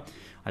Torah,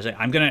 I say,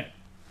 I'm going to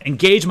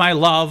engage my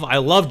love. I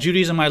love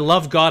Judaism. I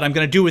love God. I'm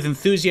going to do it with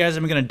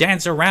enthusiasm. I'm going to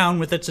dance around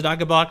with the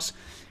tzedakah box.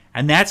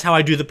 And that's how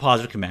I do the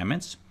positive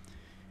commandments.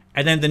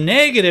 And then the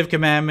negative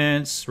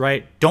commandments,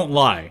 right? Don't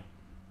lie.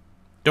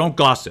 Don't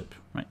gossip.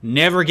 Right?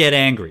 Never get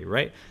angry,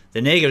 right?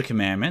 The negative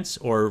commandments,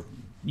 or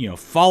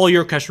follow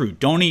your kashrut.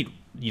 Don't eat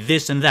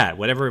this and that,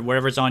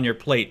 whatever's on your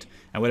plate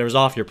and whatever's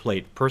off your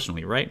plate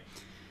personally, right?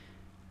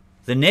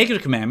 The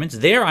negative commandments,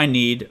 there I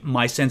need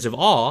my sense of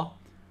awe,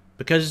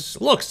 because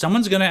look,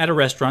 someone's going to at a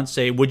restaurant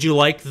say, would you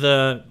like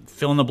the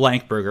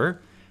fill-in-the-blank burger?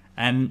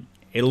 And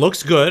it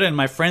looks good, and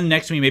my friend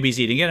next to me maybe is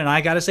eating it, and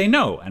I got to say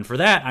no. And for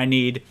that, I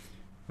need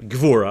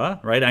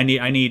gvura, right? I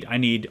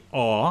need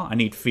awe, I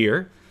need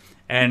fear.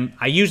 And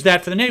I use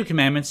that for the negative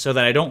commandments so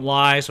that I don't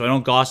lie, so I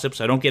don't gossip,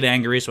 so I don't get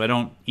angry, so I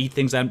don't eat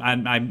things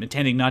I'm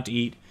intending not to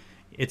eat,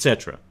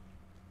 etc.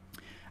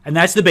 And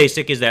that's the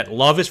basic, is that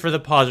love is for the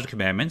positive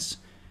commandments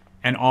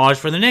and awe is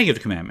for the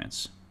negative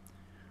commandments.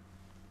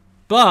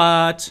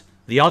 But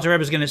the Alter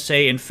Rebbe is going to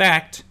say, in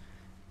fact,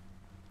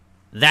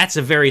 that's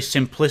a very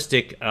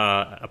simplistic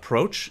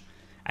approach.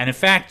 And in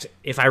fact,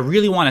 if I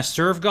really want to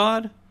serve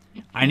God,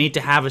 I need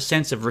to have a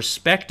sense of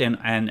respect and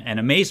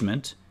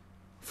amazement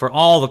for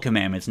all the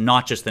commandments,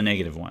 not just the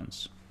negative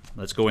ones.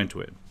 Let's go into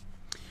it.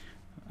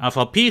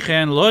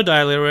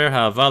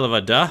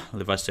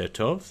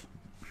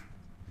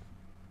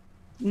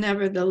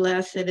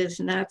 Nevertheless, it is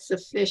not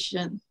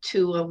sufficient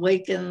to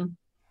awaken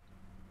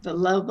the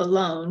love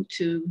alone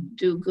to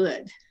do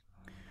good.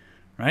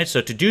 right?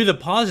 So to do the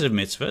positive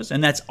mitzvahs,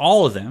 and that's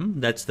all of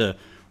them. That's the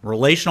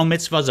relational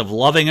mitzvahs of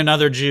loving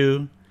another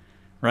Jew,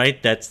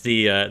 right? That's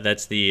the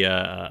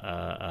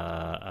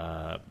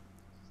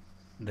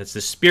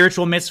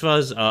spiritual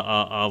mitzvahs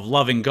of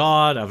loving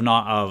God,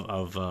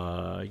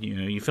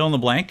 you fill in the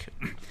blank.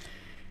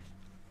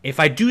 If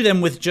I do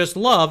them with just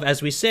love,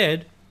 as we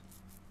said,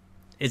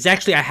 it's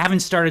actually I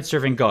haven't started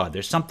serving God.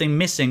 There's something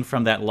missing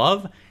from that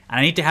love, and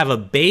I need to have a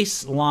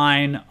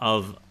baseline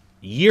of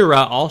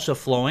yira also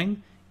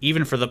flowing,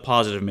 even for the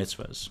positive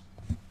mitzvahs.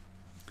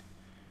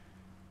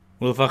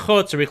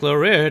 ולפחות צריך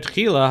לעורר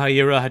תחילה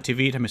היראה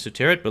הטבעית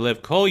המסותרת בלב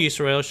כל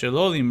ישראל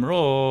שלא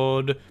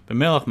למרוד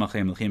במלך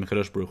מלכי מלכים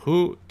הקדוש ברוך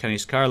הוא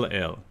כנזכר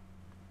לעיל.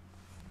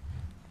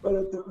 But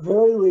at the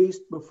very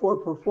least, before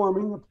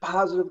performing a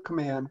positive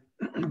command,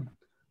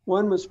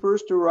 one must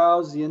first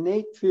arouse the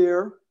innate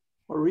fear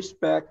or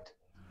respect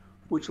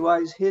which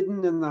lies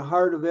hidden in the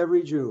heart of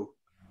every Jew,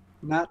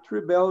 not to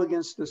rebel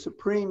against the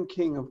supreme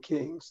King of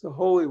Kings, the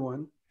Holy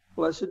One,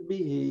 blessed be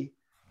He,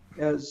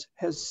 as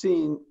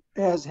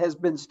has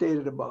been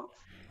stated above.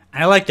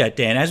 I like that,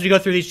 Dan. As we go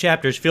through these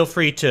chapters, feel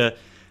free to,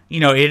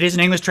 it is an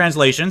English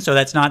translation, so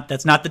that's not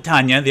the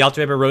Tanya. The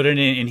Alter Rebbe wrote it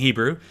in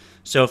Hebrew.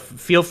 So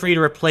feel free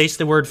to replace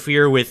the word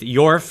fear with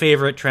your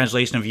favorite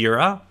translation of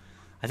Yira.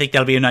 I think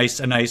that'll be a nice.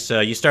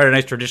 You started a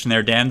nice tradition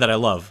there, Dan, that I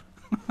love.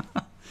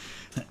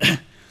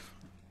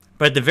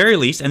 But at the very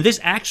least, and this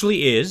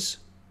is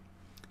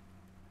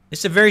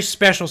a very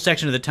special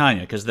section of the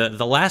Tanya, because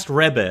the last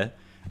Rebbe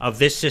of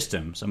this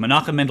system, so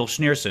Menachem Mendel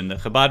Schneerson, the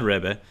Chabad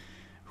Rebbe,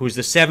 who is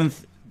the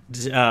seventh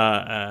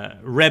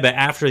Rebbe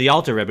after the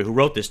Alter Rebbe who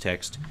wrote this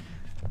text,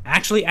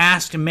 actually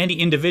asked many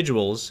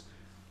individuals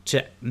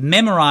to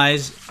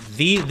memorize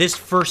this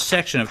first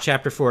section of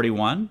chapter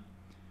 41,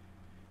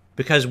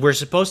 because we're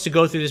supposed to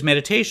go through this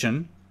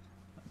meditation.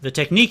 The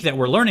technique that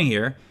we're learning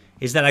here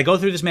is that I go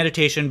through this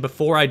meditation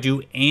before I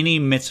do any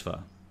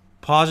mitzvah,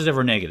 positive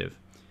or negative.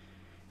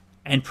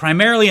 And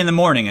primarily in the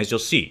morning, as you'll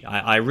see.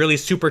 I really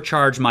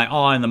supercharge my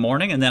awe in the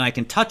morning, and then I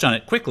can touch on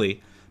it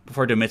quickly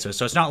before I do a mitzvah.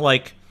 So it's not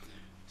like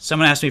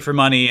someone asks me for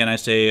money, and I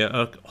say,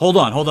 hold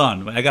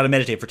on, I got to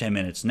meditate for 10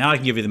 minutes. Now I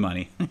can give you the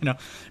money.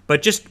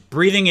 But just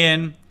breathing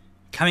in,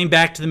 coming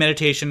back to the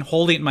meditation,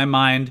 holding it in my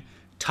mind,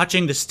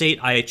 touching the state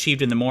I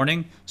achieved in the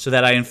morning, so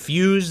that I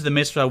infuse the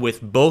mitzvah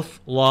with both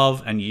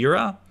love and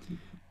yira.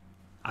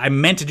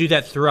 I'm meant to do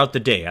that throughout the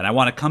day, and I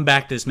want to come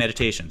back to this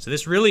meditation. So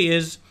this really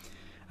is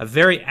a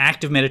very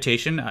active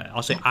meditation.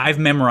 I'll say I've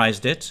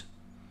memorized it,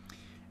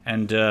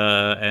 and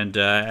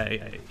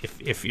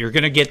if you're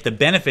going to get the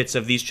benefits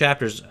of these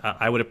chapters,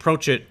 I would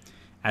approach it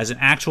as an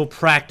actual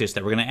practice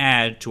that we're going to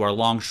add to our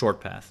long short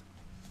path.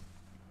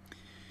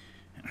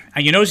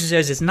 And you notice he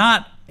says it's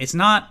not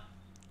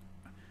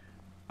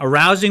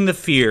arousing the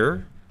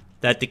fear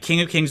that the King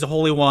of Kings, the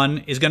Holy One,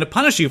 is going to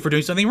punish you for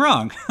doing something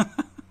wrong.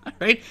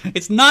 Right?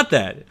 It's not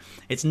that.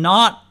 It's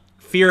not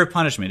fear of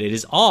punishment. It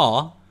is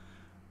awe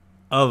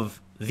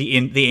of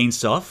the Ein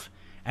Sof.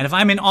 And if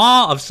I'm in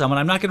awe of someone,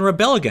 I'm not going to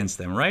rebel against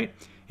them, right?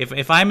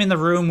 If I'm in the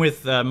room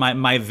with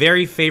my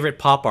very favorite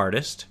pop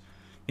artist,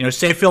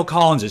 say Phil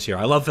Collins is here.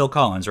 I love Phil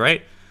Collins,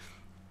 right?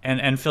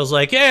 And Phil's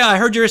like, yeah, I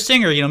heard you're a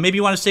singer. Maybe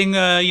you want to sing,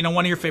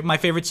 one of my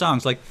favorite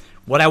songs. Like,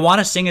 would I want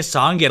to sing a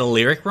song and get a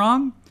lyric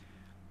wrong?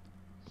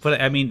 But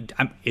I mean,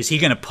 is he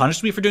going to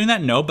punish me for doing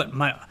that? No, but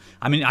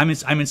I'm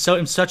in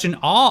such an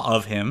awe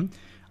of him.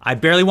 I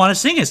barely want to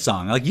sing his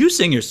song. Like, you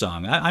sing your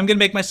song. I'm going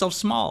to make myself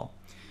small.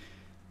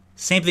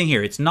 Same thing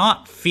here. It's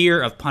not fear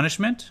of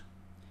punishment.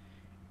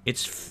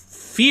 It's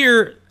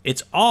fear.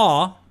 It's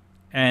awe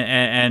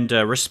and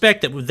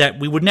respect that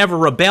we would never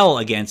rebel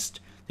against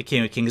the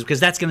King of Kings, because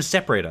that's going to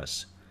separate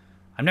us.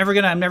 I'm never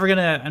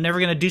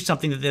gonna do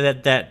something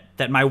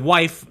that my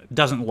wife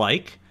doesn't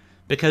like,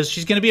 because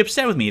she's going to be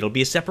upset with me. It'll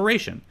be a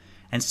separation.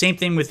 And same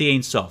thing with the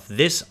Ein Sof.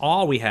 This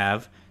awe we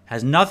have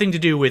has nothing to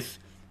do with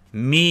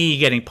me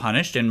getting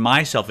punished and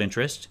my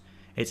self-interest.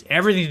 It's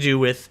everything to do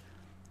with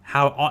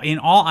how in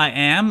awe I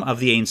am of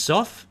the Ein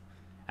Sof,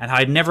 and how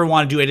I'd never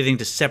want to do anything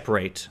to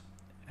separate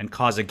and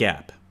cause a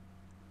gap.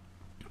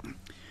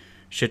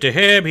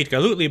 Sheteheb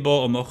hitgalut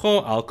libo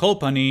umocho al kol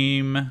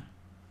panim.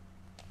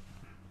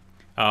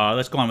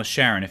 Let's go on with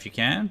Sharon, if you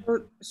can.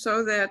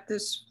 So that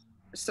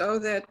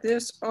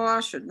this awe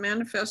should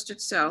manifest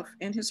itself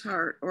in his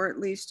heart, or at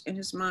least in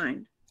his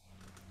mind.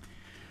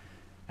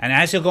 And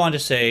as he'll go on to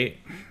say,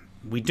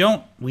 we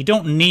don't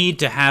need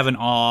to have an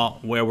awe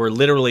where we're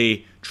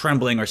literally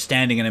trembling or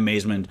standing in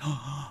amazement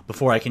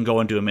before I can go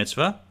and do a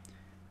mitzvah.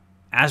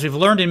 As we've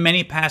learned in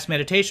many past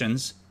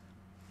meditations,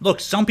 look,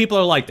 some people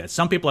are like that.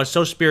 Some people are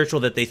so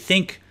spiritual that they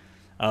think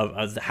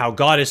of how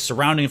God is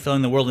surrounding and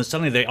filling the world, and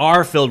suddenly they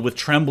are filled with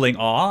trembling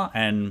awe,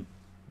 and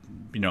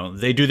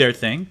they do their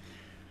thing.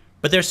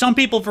 But there's some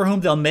people for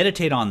whom they'll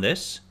meditate on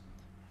this,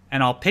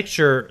 and I'll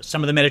picture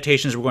some of the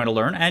meditations we're going to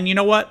learn, and you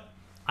know what?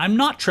 I'm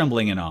not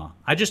trembling in awe.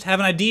 I just have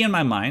an idea in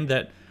my mind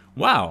that,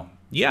 wow,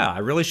 yeah, I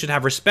really should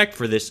have respect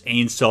for this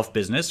Ein Sof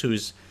business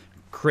who's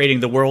creating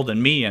the world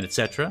and me, and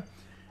etc.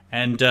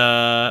 And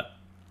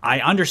I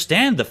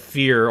understand the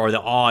fear or the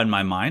awe in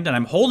my mind, and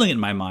I'm holding it in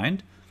my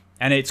mind,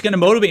 and it's going to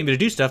motivate me to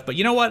do stuff. But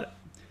you know what?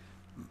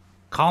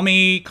 Call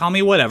me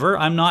whatever.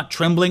 I'm not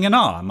trembling in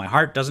awe. My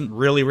heart doesn't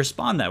really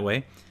respond that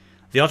way.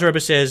 The Alter Rebbe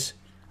says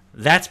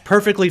that's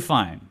perfectly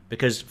fine,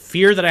 because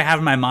fear that I have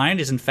in my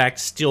mind is in fact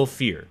still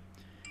fear.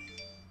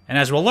 And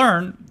as we'll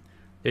learn,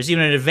 there's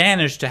even an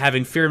advantage to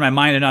having fear in my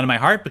mind and not in my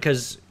heart,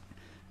 because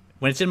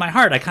when it's in my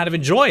heart, I kind of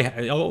enjoy,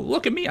 oh,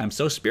 look at me, I'm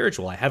so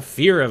spiritual. I have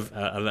fear of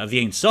the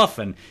Ein Sof,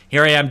 and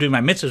here I am doing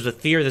my mitzvahs with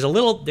fear.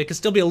 There can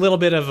still be a little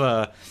bit of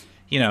a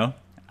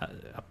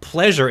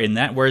pleasure in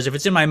that, whereas if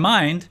it's in my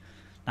mind,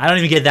 I don't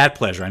even get that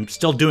pleasure. I'm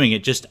still doing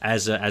it just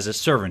as a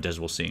servant, as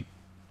we'll see.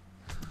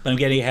 But I'm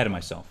getting ahead of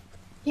myself.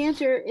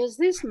 Cantor, is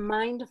this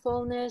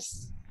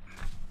mindfulness?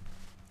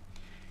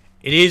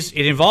 It is.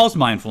 It involves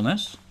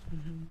mindfulness,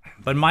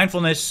 but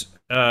mindfulness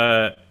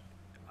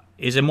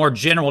is a more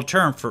general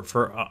term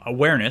for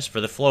awareness, for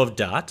the flow of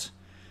dot,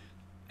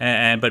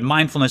 but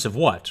mindfulness of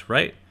what,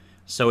 right?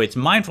 So it's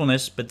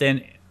mindfulness, but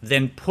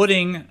then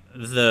putting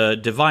the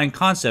divine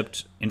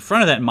concept in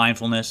front of that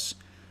mindfulness,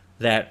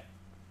 that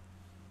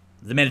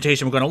the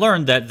meditation we're going to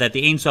learn that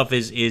the Ein Sof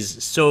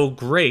is so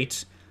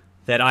great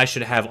that I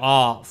should have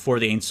awe for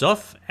the Ein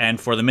Sof and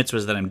for the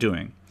mitzvahs that I'm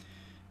doing.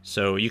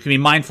 So you can be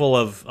mindful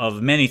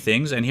of many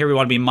things, and here we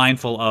want to be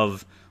mindful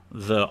of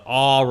the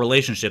awe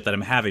relationship that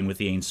I'm having with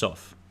the Ein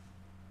Sof.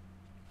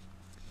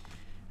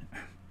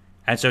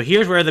 And so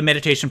here's where the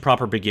meditation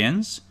proper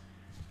begins.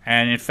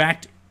 And in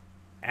fact,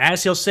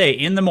 as he'll say,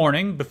 in the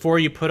morning, before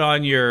you put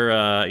on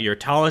your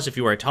talis, if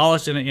you wear a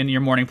talis in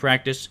your morning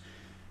practice,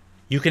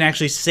 you can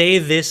actually say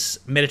this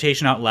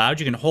meditation out loud.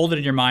 You can hold it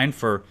in your mind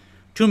for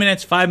 2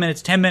 minutes, 5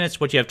 minutes, 10 minutes,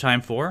 what you have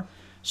time for,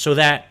 so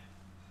that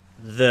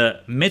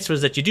the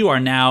mitzvahs that you do are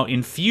now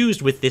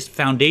infused with this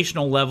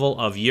foundational level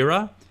of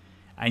yira,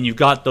 and you've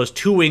got those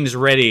two wings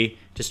ready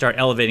to start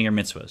elevating your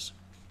mitzvahs.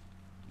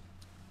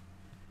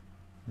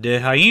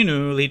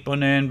 Dehainu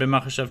litbonen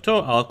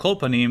b'machshavto al kol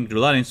panim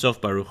gdulat ein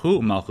sof baruch hu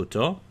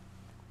u'malchuto.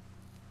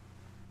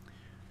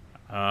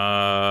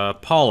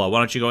 Paula, why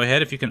don't you go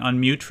ahead if you can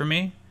unmute for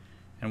me?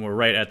 And we're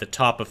right at the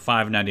top of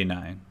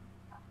 599.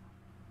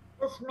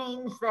 This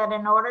means that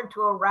in order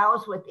to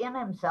arouse within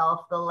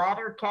himself the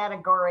latter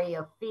category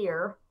of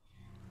fear,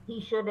 he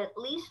should at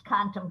least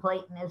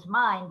contemplate in his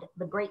mind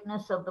the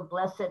greatness of the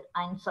blessed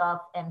Ein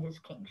Sof and his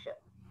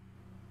kingship.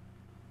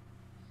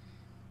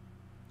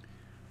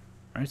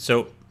 All right,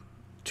 so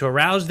to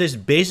arouse this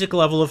basic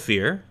level of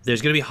fear,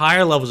 there's going to be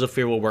higher levels of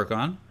fear we'll work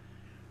on,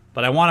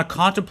 but I want to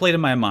contemplate in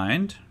my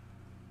mind,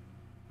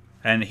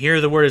 and here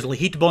the word is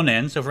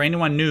hitbonen. So for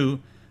anyone new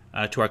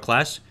to our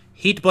class,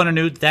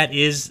 hitbonenut, that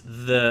is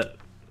the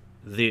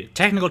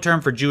technical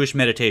term for Jewish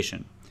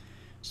meditation.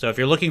 So if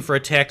you're looking for a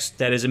text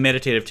that is a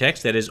meditative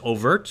text, that is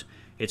overt,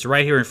 it's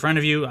right here in front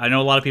of you. I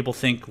know a lot of people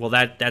think, well,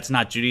 that's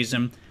not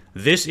Judaism.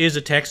 This is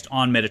a text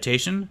on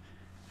meditation,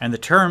 and the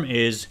term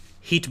is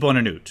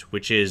hitbonenut,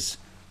 which is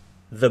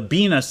the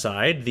bina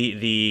side,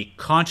 the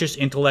conscious,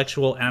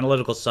 intellectual,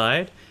 analytical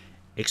side,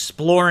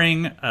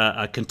 exploring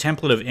a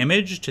contemplative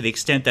image to the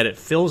extent that it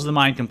fills the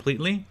mind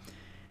completely,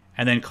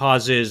 and then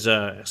causes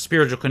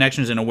spiritual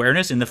connections and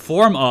awareness in the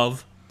form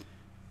of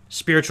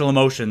spiritual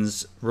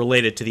emotions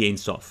related to the Ein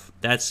Sof.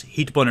 That's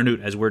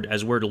hitbonenut as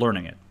we're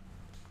learning it.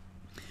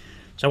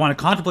 So I want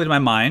to contemplate in my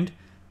mind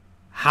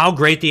how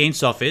great the Ein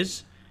Sof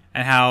is,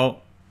 and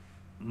how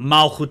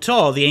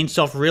malchuto, the Ein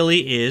Sof,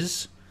 really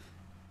is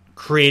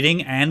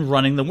creating and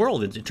running the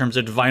world in terms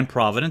of divine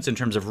providence, in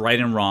terms of right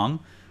and wrong.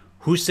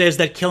 Who says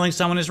that killing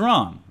someone is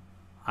wrong?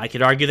 I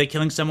could argue that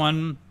killing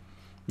someone,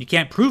 you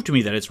can't prove to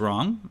me that it's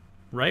wrong,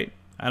 right?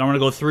 I don't want to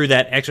go through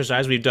that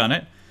exercise. We've done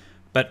it.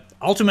 But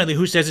ultimately,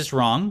 who says it's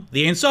wrong?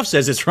 The Ein Sof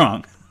says it's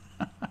wrong.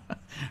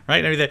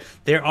 Right? I mean,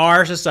 there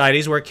are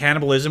societies where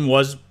cannibalism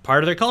was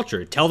part of their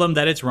culture. Tell them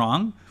that it's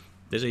wrong.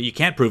 You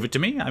can't prove it to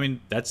me. I mean,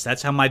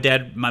 that's how my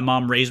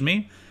mom raised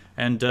me.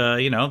 And,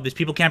 these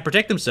people can't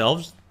protect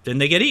themselves, then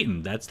they get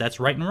eaten. That's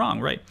right and wrong,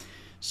 right?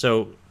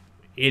 So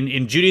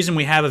in Judaism,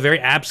 we have a very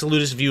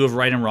absolutist view of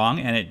right and wrong,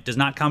 and it does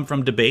not come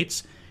from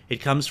debates.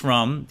 It comes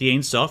from the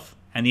Ein Sof,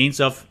 and the Ein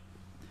Sof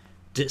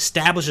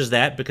establishes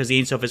that because the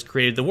Ein Sof has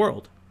created the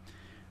world.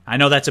 I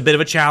know that's a bit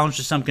of a challenge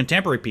to some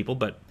contemporary people,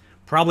 but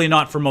probably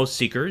not for most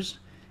seekers.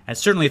 And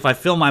certainly if I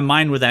fill my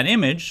mind with that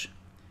image,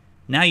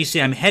 now you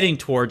see I'm heading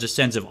towards a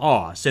sense of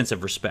awe, a sense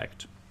of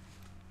respect.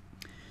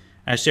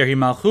 Asher hi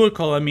malchut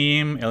kol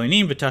amim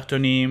elinim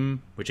v'tachtonim,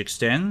 which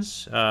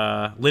extends.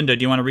 Linda,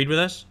 do you want to read with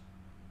us?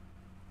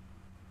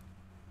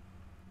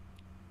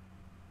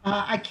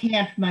 I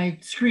can't. My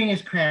screen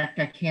is cracked.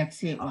 I can't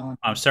see it well.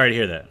 I'm sorry to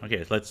hear that.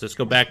 Okay, let's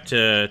go back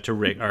to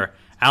Rick. Or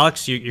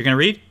Alex, you're going to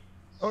read?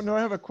 Oh no,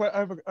 I have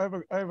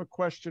a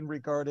question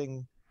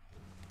regarding,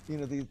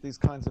 these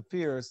kinds of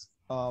fears,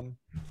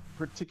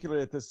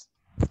 particularly at this,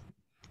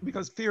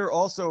 because fear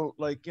also,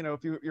 like,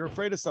 if you're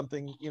afraid of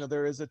something,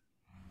 there is a,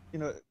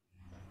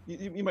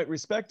 you might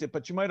respect it,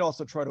 but you might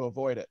also try to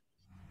avoid it,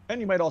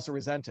 and you might also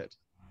resent it.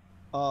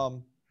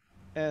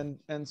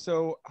 And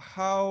so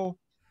how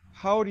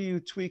how do you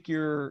tweak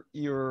your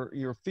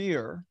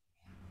fear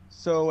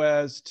so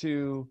as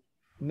to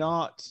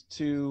not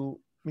to,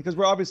 because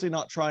we're obviously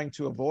not trying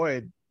to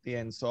avoid the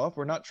Ein Sof,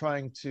 we're not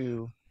trying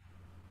to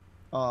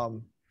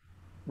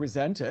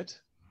resent it.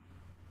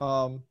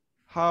 How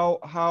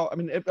I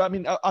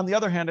mean, on the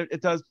other hand,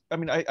 it does. I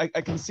mean, I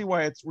can see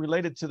why it's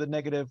related to the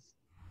negative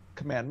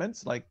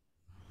commandments, like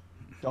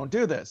don't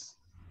do this,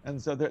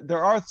 and so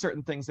there are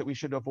certain things that we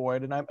should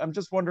avoid. And I'm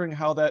just wondering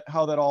how that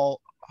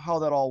all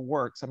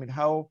works. I mean,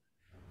 how,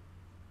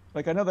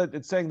 like, I know that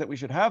it's saying that we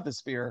should have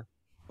this fear,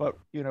 but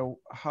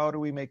how do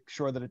we make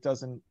sure that it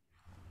doesn't,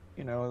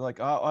 like,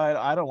 oh,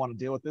 I don't want to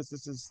deal with this.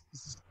 This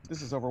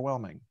is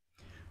overwhelming.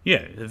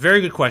 Yeah, a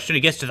very good question. It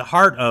gets to the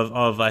heart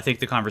of I think,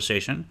 the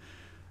conversation,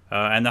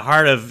 and the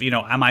heart of,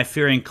 am I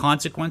fearing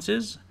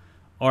consequences,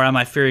 or am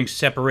I fearing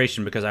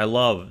separation because I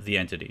love the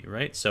entity,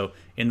 right? So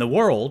in the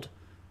world,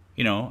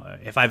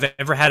 if I've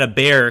ever had a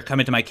bear come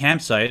into my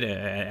campsite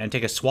and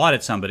take a swat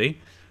at somebody,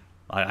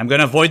 I'm going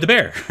to avoid the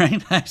bear,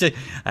 right?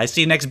 I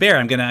see next bear,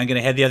 I'm going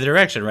to head the other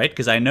direction, right?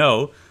 Because I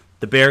know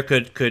the bear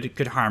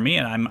could harm me,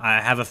 and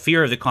I have a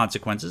fear of the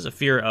consequences, a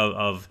fear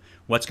of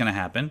what's going to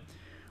happen.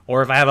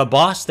 Or if I have a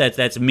boss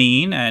that's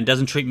mean and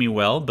doesn't treat me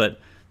well,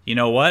 but you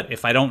know what?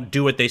 If I don't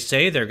do what they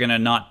say, they're going to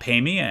not pay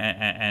me,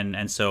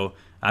 and so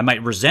I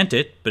might resent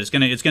it, but it's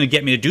going to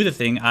get me to do the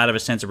thing out of a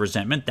sense of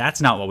resentment.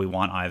 That's not what we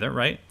want either,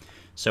 right?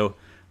 So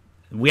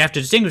we have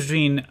to distinguish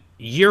between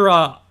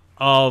yira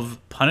of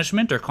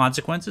punishment or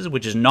consequences,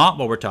 which is not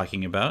what we're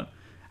talking about,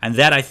 and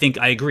that, I think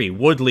I agree,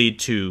 would lead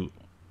to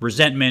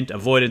resentment,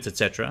 avoidance,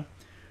 etc.,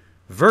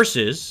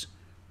 versus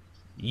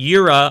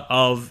yira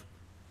of,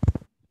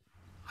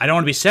 I don't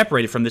want to be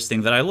separated from this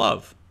thing that I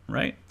love,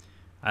 right?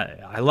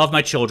 I love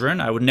my children.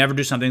 I would never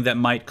do something that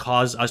might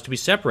cause us to be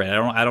separated.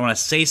 I don't want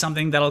to say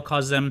something that'll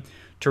cause them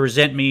to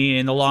resent me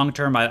in the long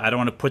term. I don't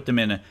want to put them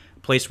in a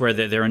place where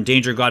they're in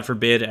danger, God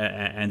forbid,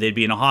 and they'd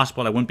be in a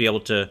hospital. I wouldn't be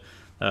able to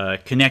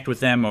connect with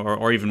them,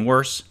 or even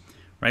worse,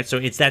 right? So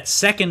it's that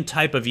second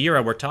type of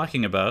yira we're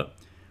talking about,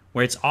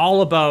 where it's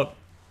all about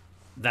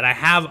that I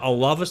have a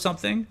love of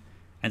something,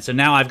 and so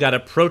now I've got to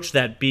approach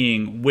that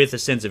being with a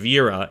sense of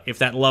yira if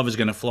that love is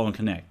going to flow and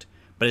connect.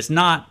 But it's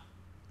not,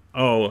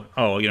 God's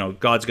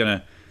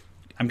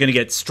I'm going to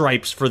get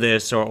stripes for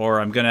this, or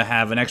I'm going to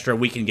have an extra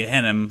week in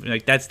Gehenna.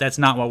 Like, that's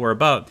not what we're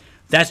about.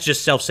 That's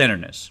just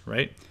self-centeredness,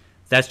 right?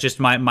 That's just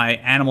my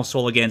animal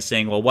soul again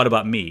saying, well, what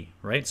about me,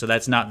 right? So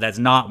that's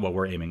not what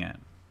we're aiming at.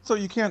 So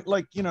you can't,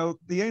 like,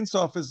 the Ein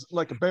Sof is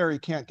like a bear you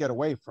can't get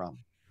away from.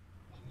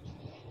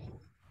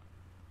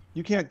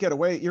 You can't get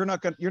away. You're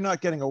not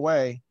getting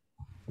away.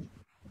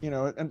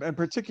 And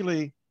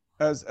particularly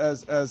as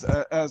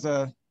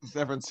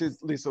everyone sees,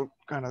 Lisa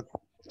kind of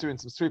doing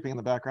some sweeping in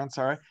the background.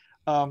 Sorry.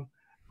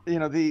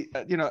 Particularly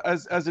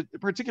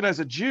as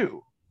a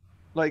Jew,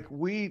 like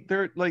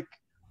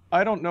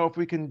I don't know if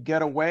we can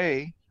get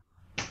away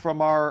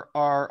from our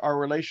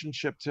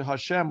relationship to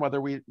Hashem,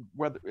 whether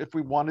if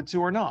we wanted to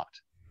or not.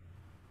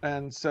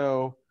 And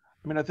so,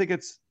 I mean, I think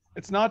it's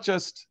not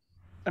just,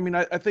 I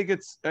think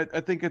it's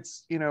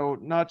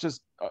not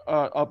just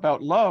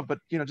about love, but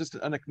just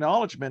an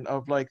acknowledgement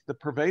of, like, the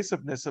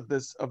pervasiveness of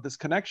this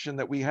connection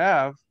that we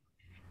have,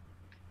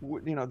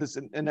 this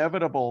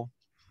inevitable,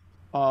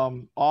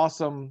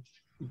 awesome,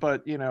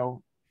 but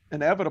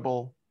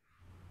inevitable,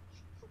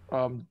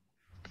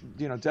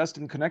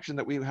 destined connection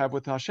that we have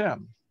with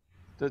Hashem.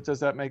 Does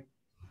that make?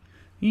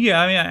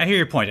 Yeah, I hear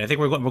your point. I think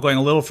we're going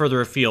a little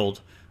further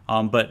afield.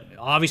 But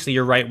obviously,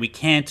 you're right. We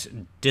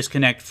can't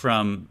disconnect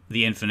from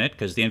the infinite,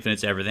 because the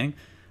infinite's everything.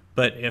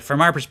 But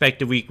from our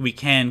perspective, we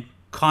can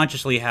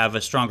consciously have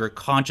a stronger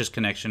conscious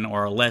connection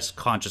or a less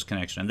conscious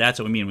connection. And that's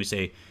what we mean when we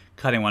say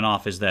cutting one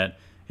off, is that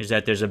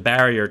there's a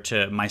barrier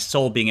to my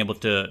soul being able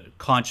to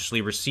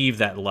consciously receive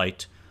that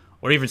light,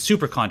 or even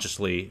super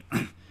consciously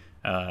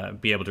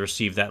be able to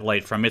receive that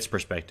light from its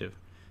perspective.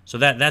 So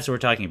that's what we're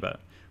talking about.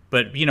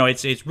 But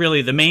it's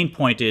really, the main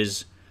point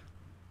is,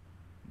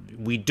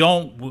 we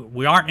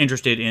aren't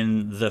interested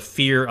in the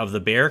fear of the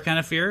bear kind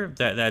of fear.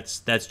 That's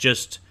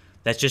just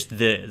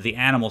the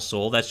animal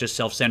soul. That's just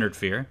self-centered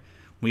fear.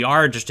 We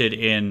are interested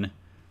in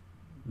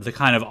the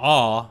kind of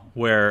awe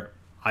where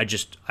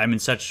I'm in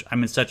such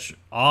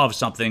awe of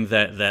something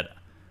that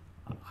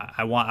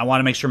I want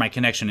to make sure my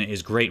connection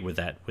is great with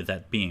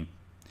that being.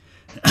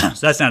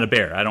 So that's not a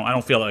bear. I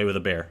don't feel that way with a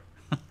bear.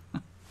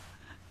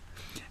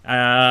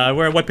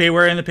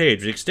 We're in the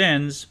page. It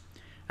extends.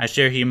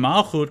 Asher hi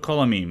malchut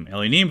kolamim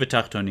elinim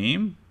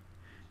v'tachtonim,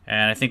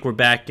 and I think we're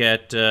back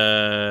at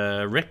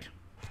Rick.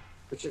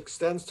 Which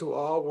extends to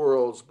all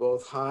worlds,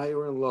 both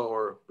higher and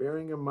lower,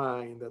 bearing in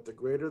mind that the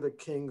greater the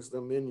king's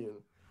dominion,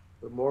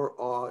 the more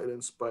awe it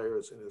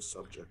inspires in his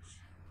subjects.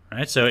 All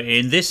right. So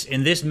in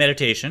this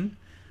meditation,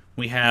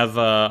 we have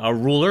a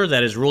ruler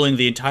that is ruling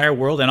the entire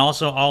world, and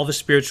also all the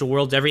spiritual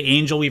worlds. Every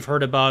angel we've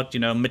heard about,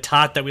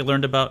 Matat that we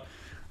learned about.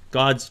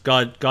 God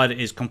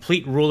is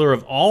complete ruler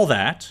of all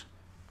that.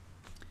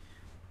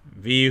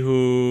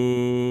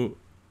 Vihu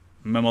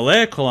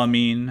memale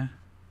kolamin.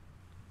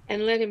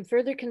 And let him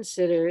further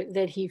consider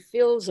that he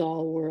fills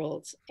all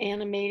worlds,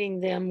 animating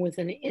them with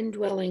an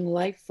indwelling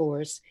life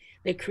force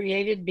that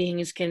created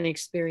beings can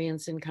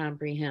experience and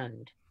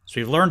comprehend. So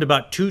we've learned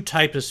about two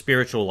types of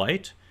spiritual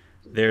light.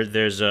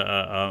 There's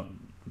a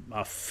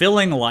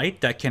filling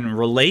light that can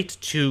relate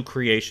to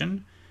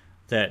creation,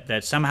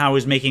 that somehow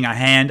is making a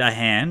hand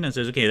and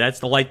says, okay,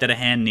 that's the light that a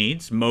hand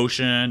needs,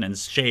 motion and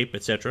shape,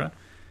 etc.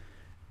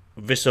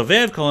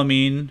 V'sovev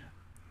kolamin.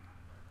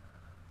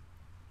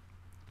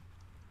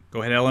 Go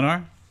ahead,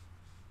 Eleanor.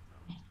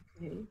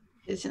 And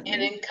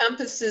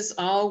encompasses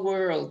all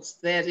worlds.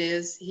 That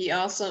is, he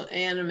also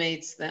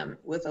animates them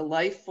with a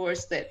life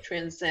force that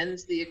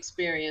transcends the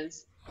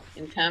experience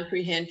and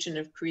comprehension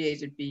of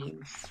created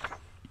beings.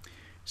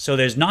 So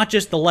there's not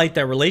just the light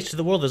that relates to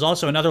the world, there's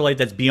also another light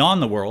that's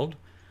beyond the world,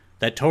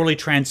 that totally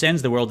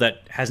transcends the world,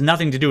 that has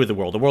nothing to do with the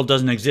world. The world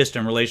doesn't exist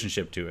in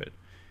relationship to it.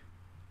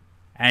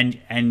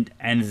 And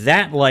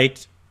that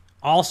light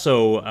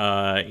also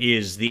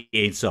is the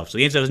Ein Sof. So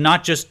the Ein Sof is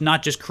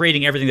not just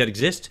creating everything that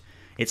exists,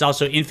 it's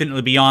also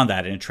infinitely beyond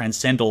that in a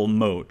transcendental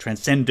mode,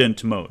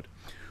 transcendent mode.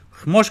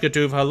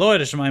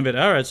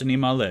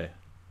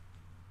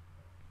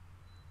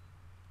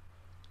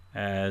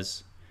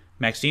 As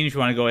Maxine, if you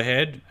want to go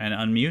ahead and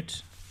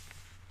unmute.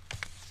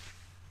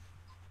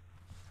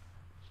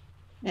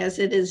 As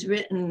it is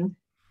written,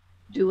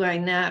 do I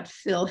not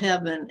fill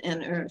heaven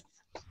and earth?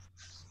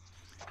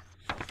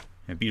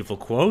 A beautiful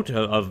quote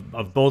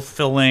of both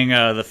filling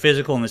the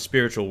physical and the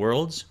spiritual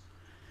worlds.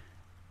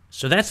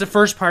 So that's the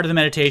first part of the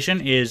meditation,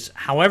 is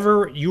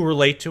however you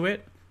relate to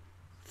it,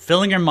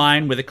 filling your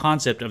mind with the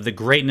concept of the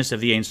greatness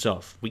of the Ein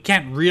Sof. We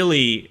can't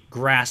really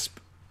grasp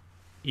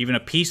even a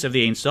piece of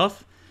the Ein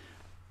Sof,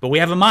 but we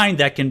have a mind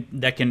that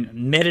can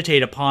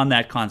meditate upon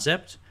that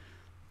concept,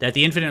 that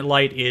the infinite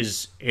light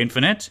is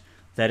infinite,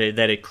 that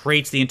it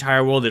creates the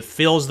entire world, it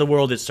fills the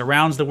world, it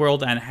surrounds the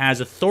world, and has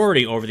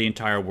authority over the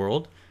entire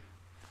world.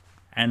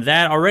 And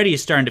that already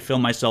is starting to fill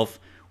myself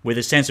with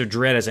a sense of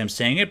dread as I'm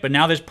saying it. But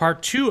now there's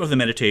part 2 of the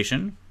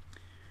meditation,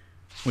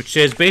 which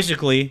says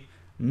basically,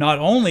 not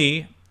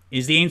only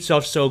is the Ein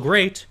Sof so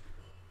great,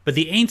 but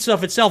the Ein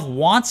Sof itself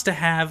wants to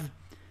have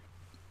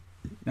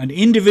an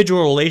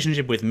individual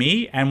relationship with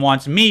me and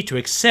wants me to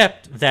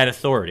accept that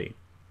authority.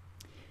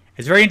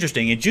 It's very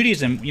interesting. In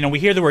Judaism, we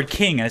hear the word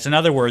king, and it's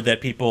another word that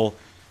people,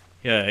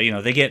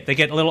 they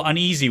get a little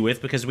uneasy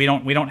with, because we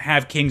don't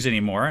have kings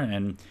anymore,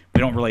 and we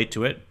don't relate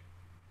to it.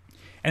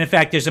 And in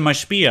fact, there's a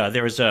mashpia.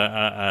 There was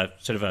a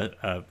sort of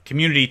a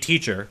community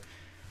teacher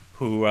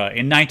who,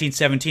 in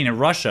 1917 in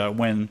Russia,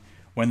 when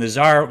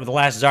the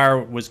last czar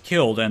was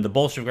killed and the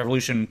Bolshevik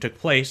Revolution took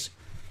place,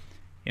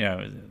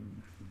 they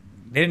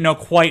didn't know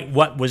quite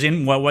what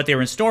they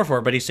were in store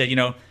for. But he said,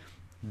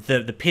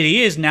 the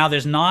pity is now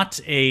there's not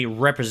a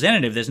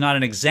representative, there's not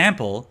an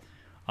example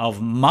of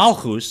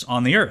Malchus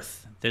on the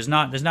earth. There's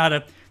not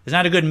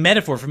a good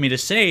metaphor for me to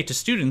say to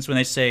students when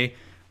they say,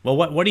 well,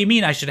 what do you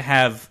mean I should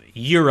have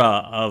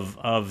Yira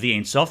of the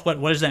Ein Sof? What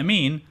does that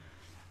mean?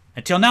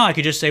 Until now, I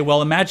could just say,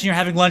 well, imagine you're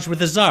having lunch with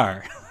the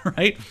Tsar,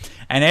 right?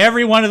 And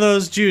every one of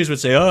those Jews would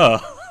say, oh,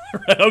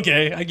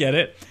 okay, I get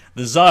it.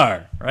 The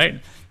Tsar,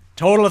 right?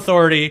 Total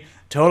authority,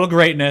 total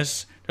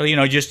greatness. You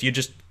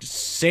just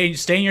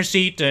stay in your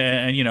seat,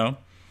 and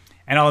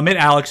I'll admit,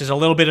 Alex, there's a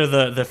little bit of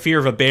the fear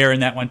of a bear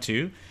in that one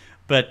too.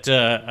 But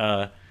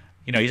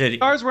he said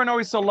Stars weren't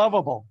always so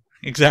lovable.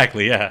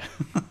 Exactly, yeah.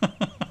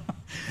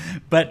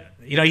 But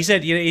he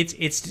said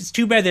it's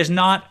too bad there's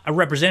not a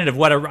representative of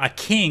what a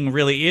king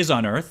really is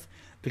on earth,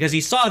 because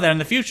he saw that in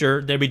the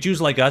future there'd be Jews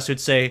like us who'd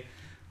say,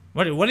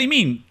 what do you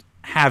mean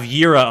have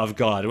Yira of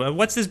God?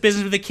 What's this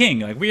business with the king?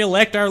 Like, we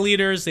elect our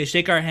leaders, they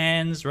shake our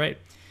hands, right?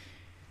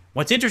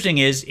 What's interesting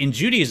is, in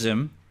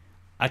Judaism,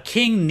 a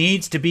king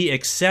needs to be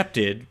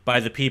accepted by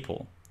the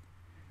people.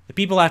 The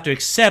people have to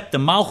accept the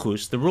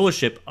malchus, the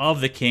rulership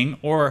of the king,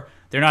 or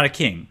they're not a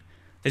king.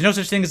 There's no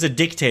such thing as a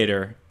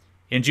dictator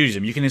in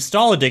Judaism. You can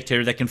install a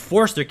dictator that can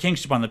force their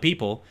kingship on the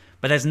people,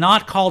 but that's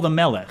not called a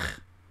melech.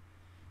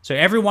 So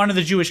every one of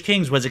the Jewish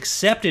kings was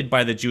accepted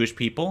by the Jewish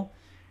people.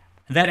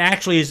 That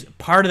actually is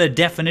part of the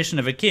definition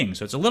of a king.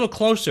 So it's a little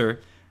closer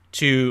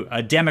to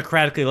a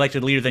democratically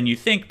elected leader than you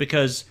think,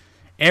 because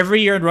every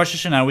year in Rosh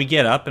Hashanah we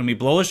get up and we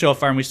blow the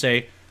shofar and we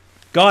say,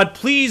 God,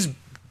 please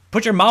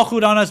put your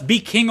malchut on us, be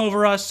king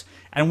over us,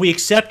 and we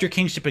accept your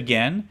kingship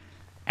again.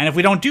 And if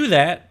we don't do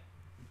that,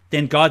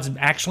 then God's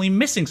actually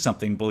missing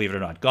something, believe it or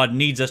not. God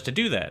needs us to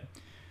do that.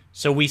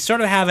 So we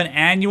sort of have an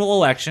annual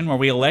election where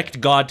we elect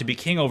God to be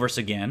king over us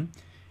again,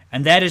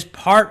 and that is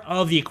part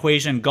of the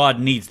equation. God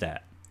needs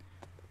that.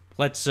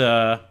 Let's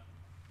we're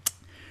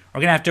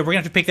gonna have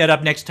to pick that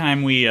up next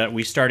time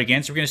we start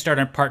again. So we're gonna start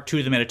on part 2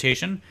 of the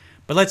meditation,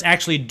 but let's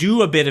actually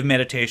do a bit of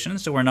meditation.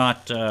 So we're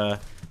not so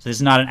this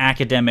is not an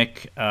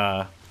academic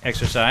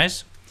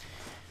exercise.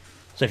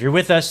 So if you're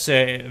with us,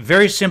 a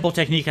very simple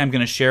technique I'm going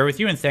to share with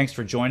you, and thanks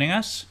for joining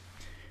us.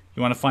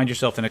 You want to find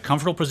yourself in a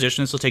comfortable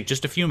position. This will take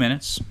just a few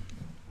minutes.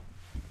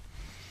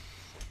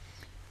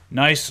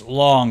 Nice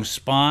long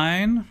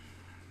spine.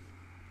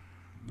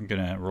 I'm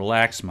going to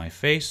relax my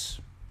face.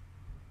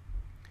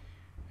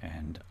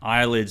 And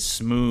eyelids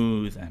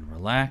smooth and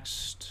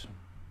relaxed.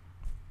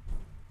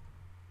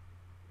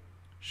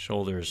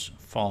 Shoulders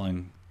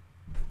falling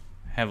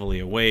heavily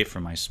away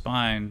from my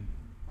spine.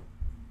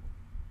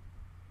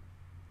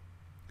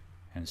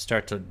 And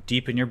start to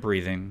deepen your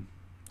breathing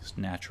just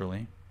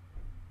naturally.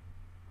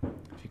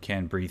 If you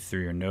can, breathe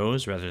through your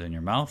nose rather than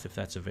your mouth, if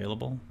that's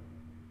available.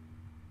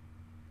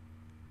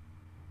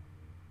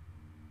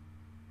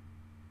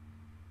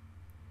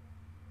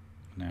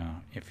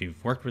 Now, if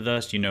you've worked with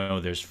us, you know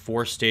there's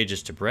 4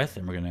 stages to breath,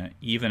 and we're going to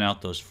even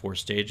out those 4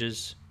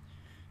 stages.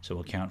 So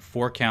we'll count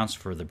 4 counts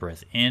for the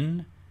breath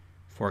in,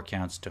 4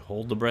 counts to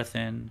hold the breath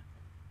in,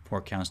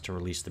 4 counts to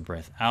release the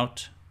breath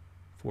out,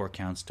 4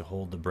 counts to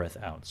hold the breath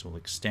out. So we'll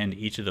extend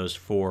each of those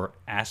 4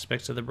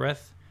 aspects of the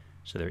breath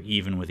so they're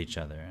even with each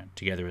other.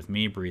 Together with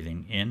me,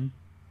 breathing in,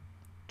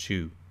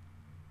 2,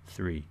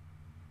 3,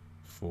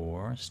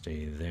 4,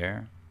 stay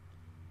there,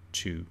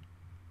 2,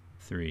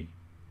 3,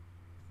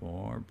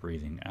 4,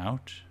 breathing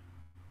out,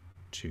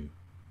 2,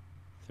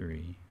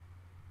 3,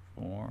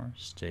 4,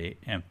 stay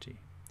empty,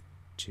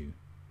 2,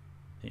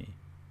 3,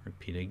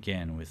 repeat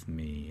again with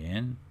me,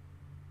 in,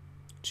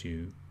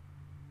 2,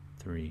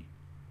 3,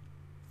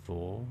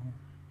 4,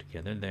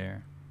 together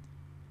there,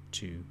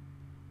 2,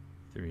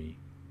 3,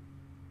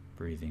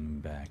 breathing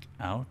back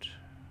out,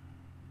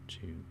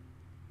 2,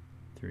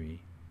 3,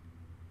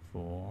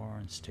 4,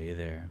 and stay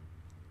there.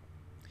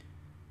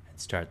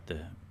 And start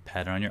the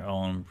pattern on your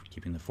own,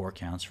 keeping the 4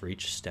 counts for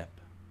each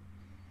step.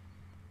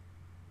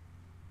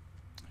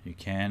 You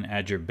can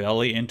add your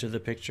belly into the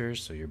picture,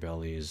 so your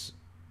belly is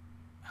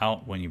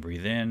out when you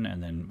breathe in,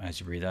 and then as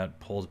you breathe out,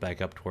 pulls back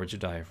up towards your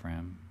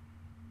diaphragm.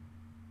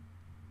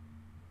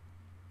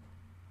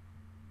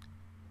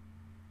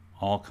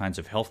 All kinds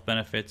of health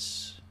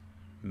benefits,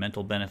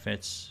 mental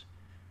benefits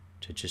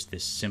to just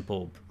this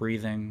simple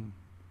breathing.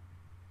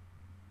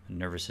 The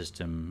nervous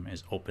system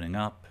is opening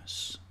up,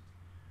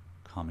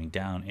 calming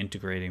down,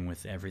 integrating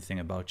with everything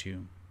about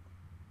you.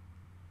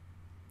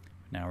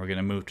 Now we're going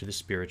to move to the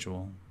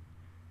spiritual.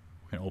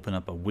 We're going to open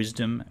up a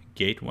wisdom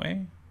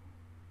gateway.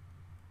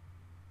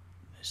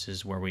 This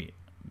is where we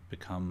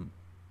become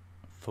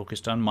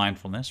focused on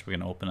mindfulness. We're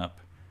going to open up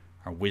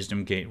our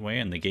wisdom gateway,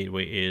 and the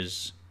gateway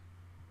is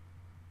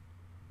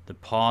the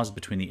pause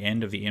between the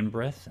end of the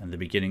in-breath and the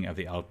beginning of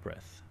the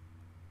out-breath.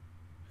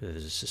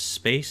 There's a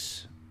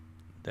space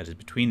that is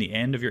between the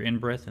end of your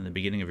in-breath and the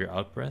beginning of your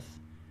out-breath.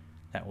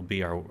 That will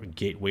be our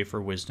gateway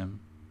for wisdom.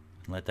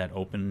 And let that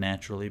open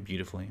naturally,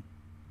 beautifully,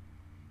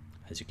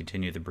 as you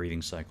continue the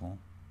breathing cycle.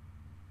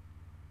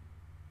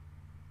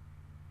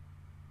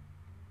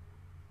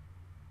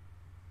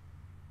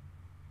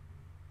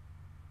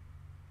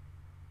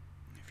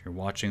 If you're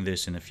watching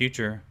this in the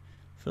future,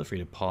 feel free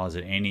to pause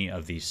at any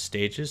of these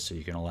stages so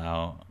you can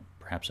allow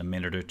perhaps a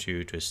minute or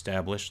two to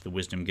establish the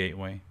wisdom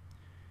gateway.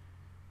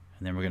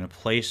 And then we're going to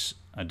place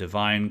a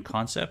divine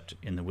concept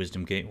in the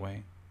wisdom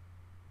gateway.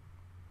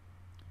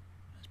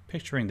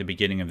 Picturing the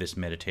beginning of this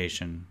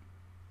meditation,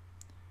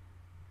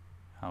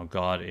 how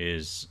God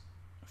is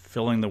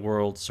filling the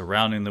world,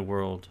 surrounding the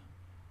world,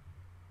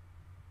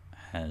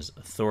 has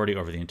authority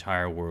over the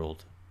entire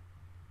world,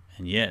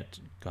 and yet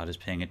God is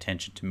paying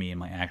attention to me and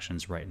my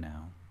actions right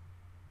now.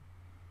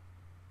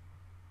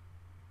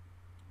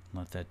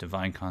 Let that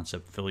divine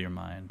concept fill your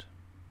mind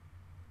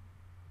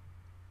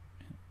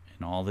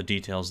in all the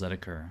details that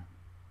occur.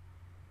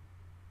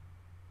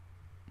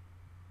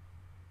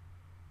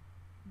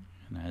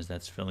 And as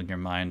that's filling your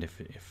mind, if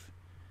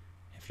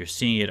you're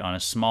seeing it on a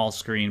small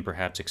screen,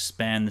 perhaps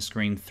expand the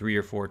screen 3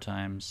 or 4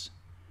 times.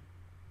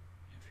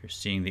 If you're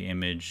seeing the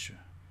image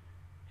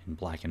in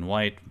black and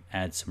white,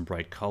 add some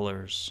bright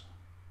colors.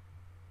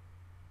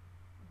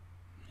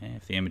 And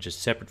if the image is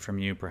separate from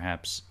you,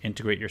 perhaps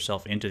integrate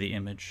yourself into the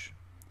image.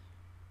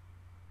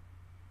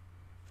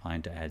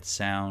 Find to add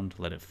sound,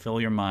 let it fill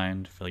your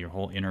mind, fill your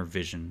whole inner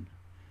vision,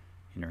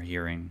 inner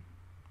hearing.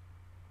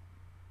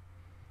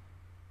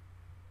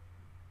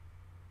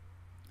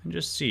 And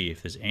just see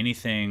if there's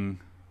anything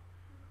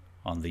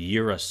on the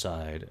Yira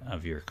side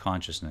of your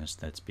consciousness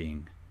that's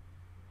being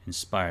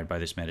inspired by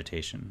this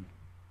meditation.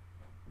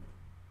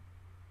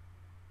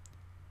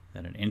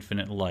 That an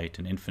infinite light,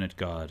 an infinite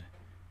God,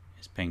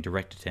 is paying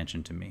direct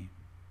attention to me.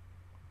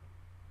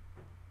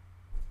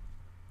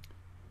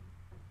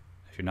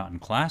 If you're not in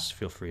class,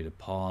 feel free to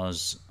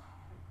pause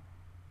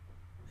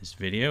this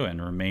video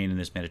and remain in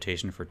this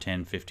meditation for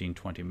 10, 15,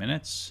 20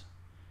 minutes.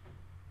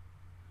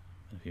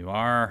 If you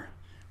are,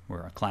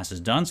 our class is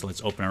done, so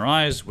let's open our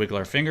eyes, wiggle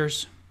our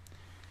fingers.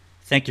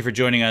 Thank you for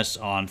joining us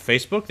on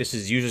Facebook. This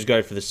is User's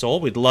Guide for the Soul.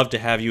 We'd love to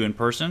have you in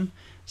person,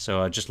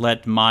 so just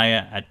let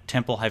Maya at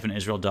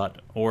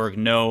temple-israel.org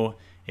know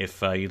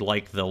if you'd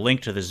like the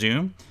link to the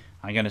Zoom.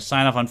 I'm going to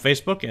sign off on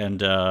Facebook, and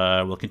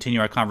we'll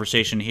continue our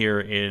conversation here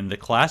in the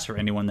class for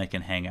anyone that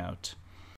can hang out.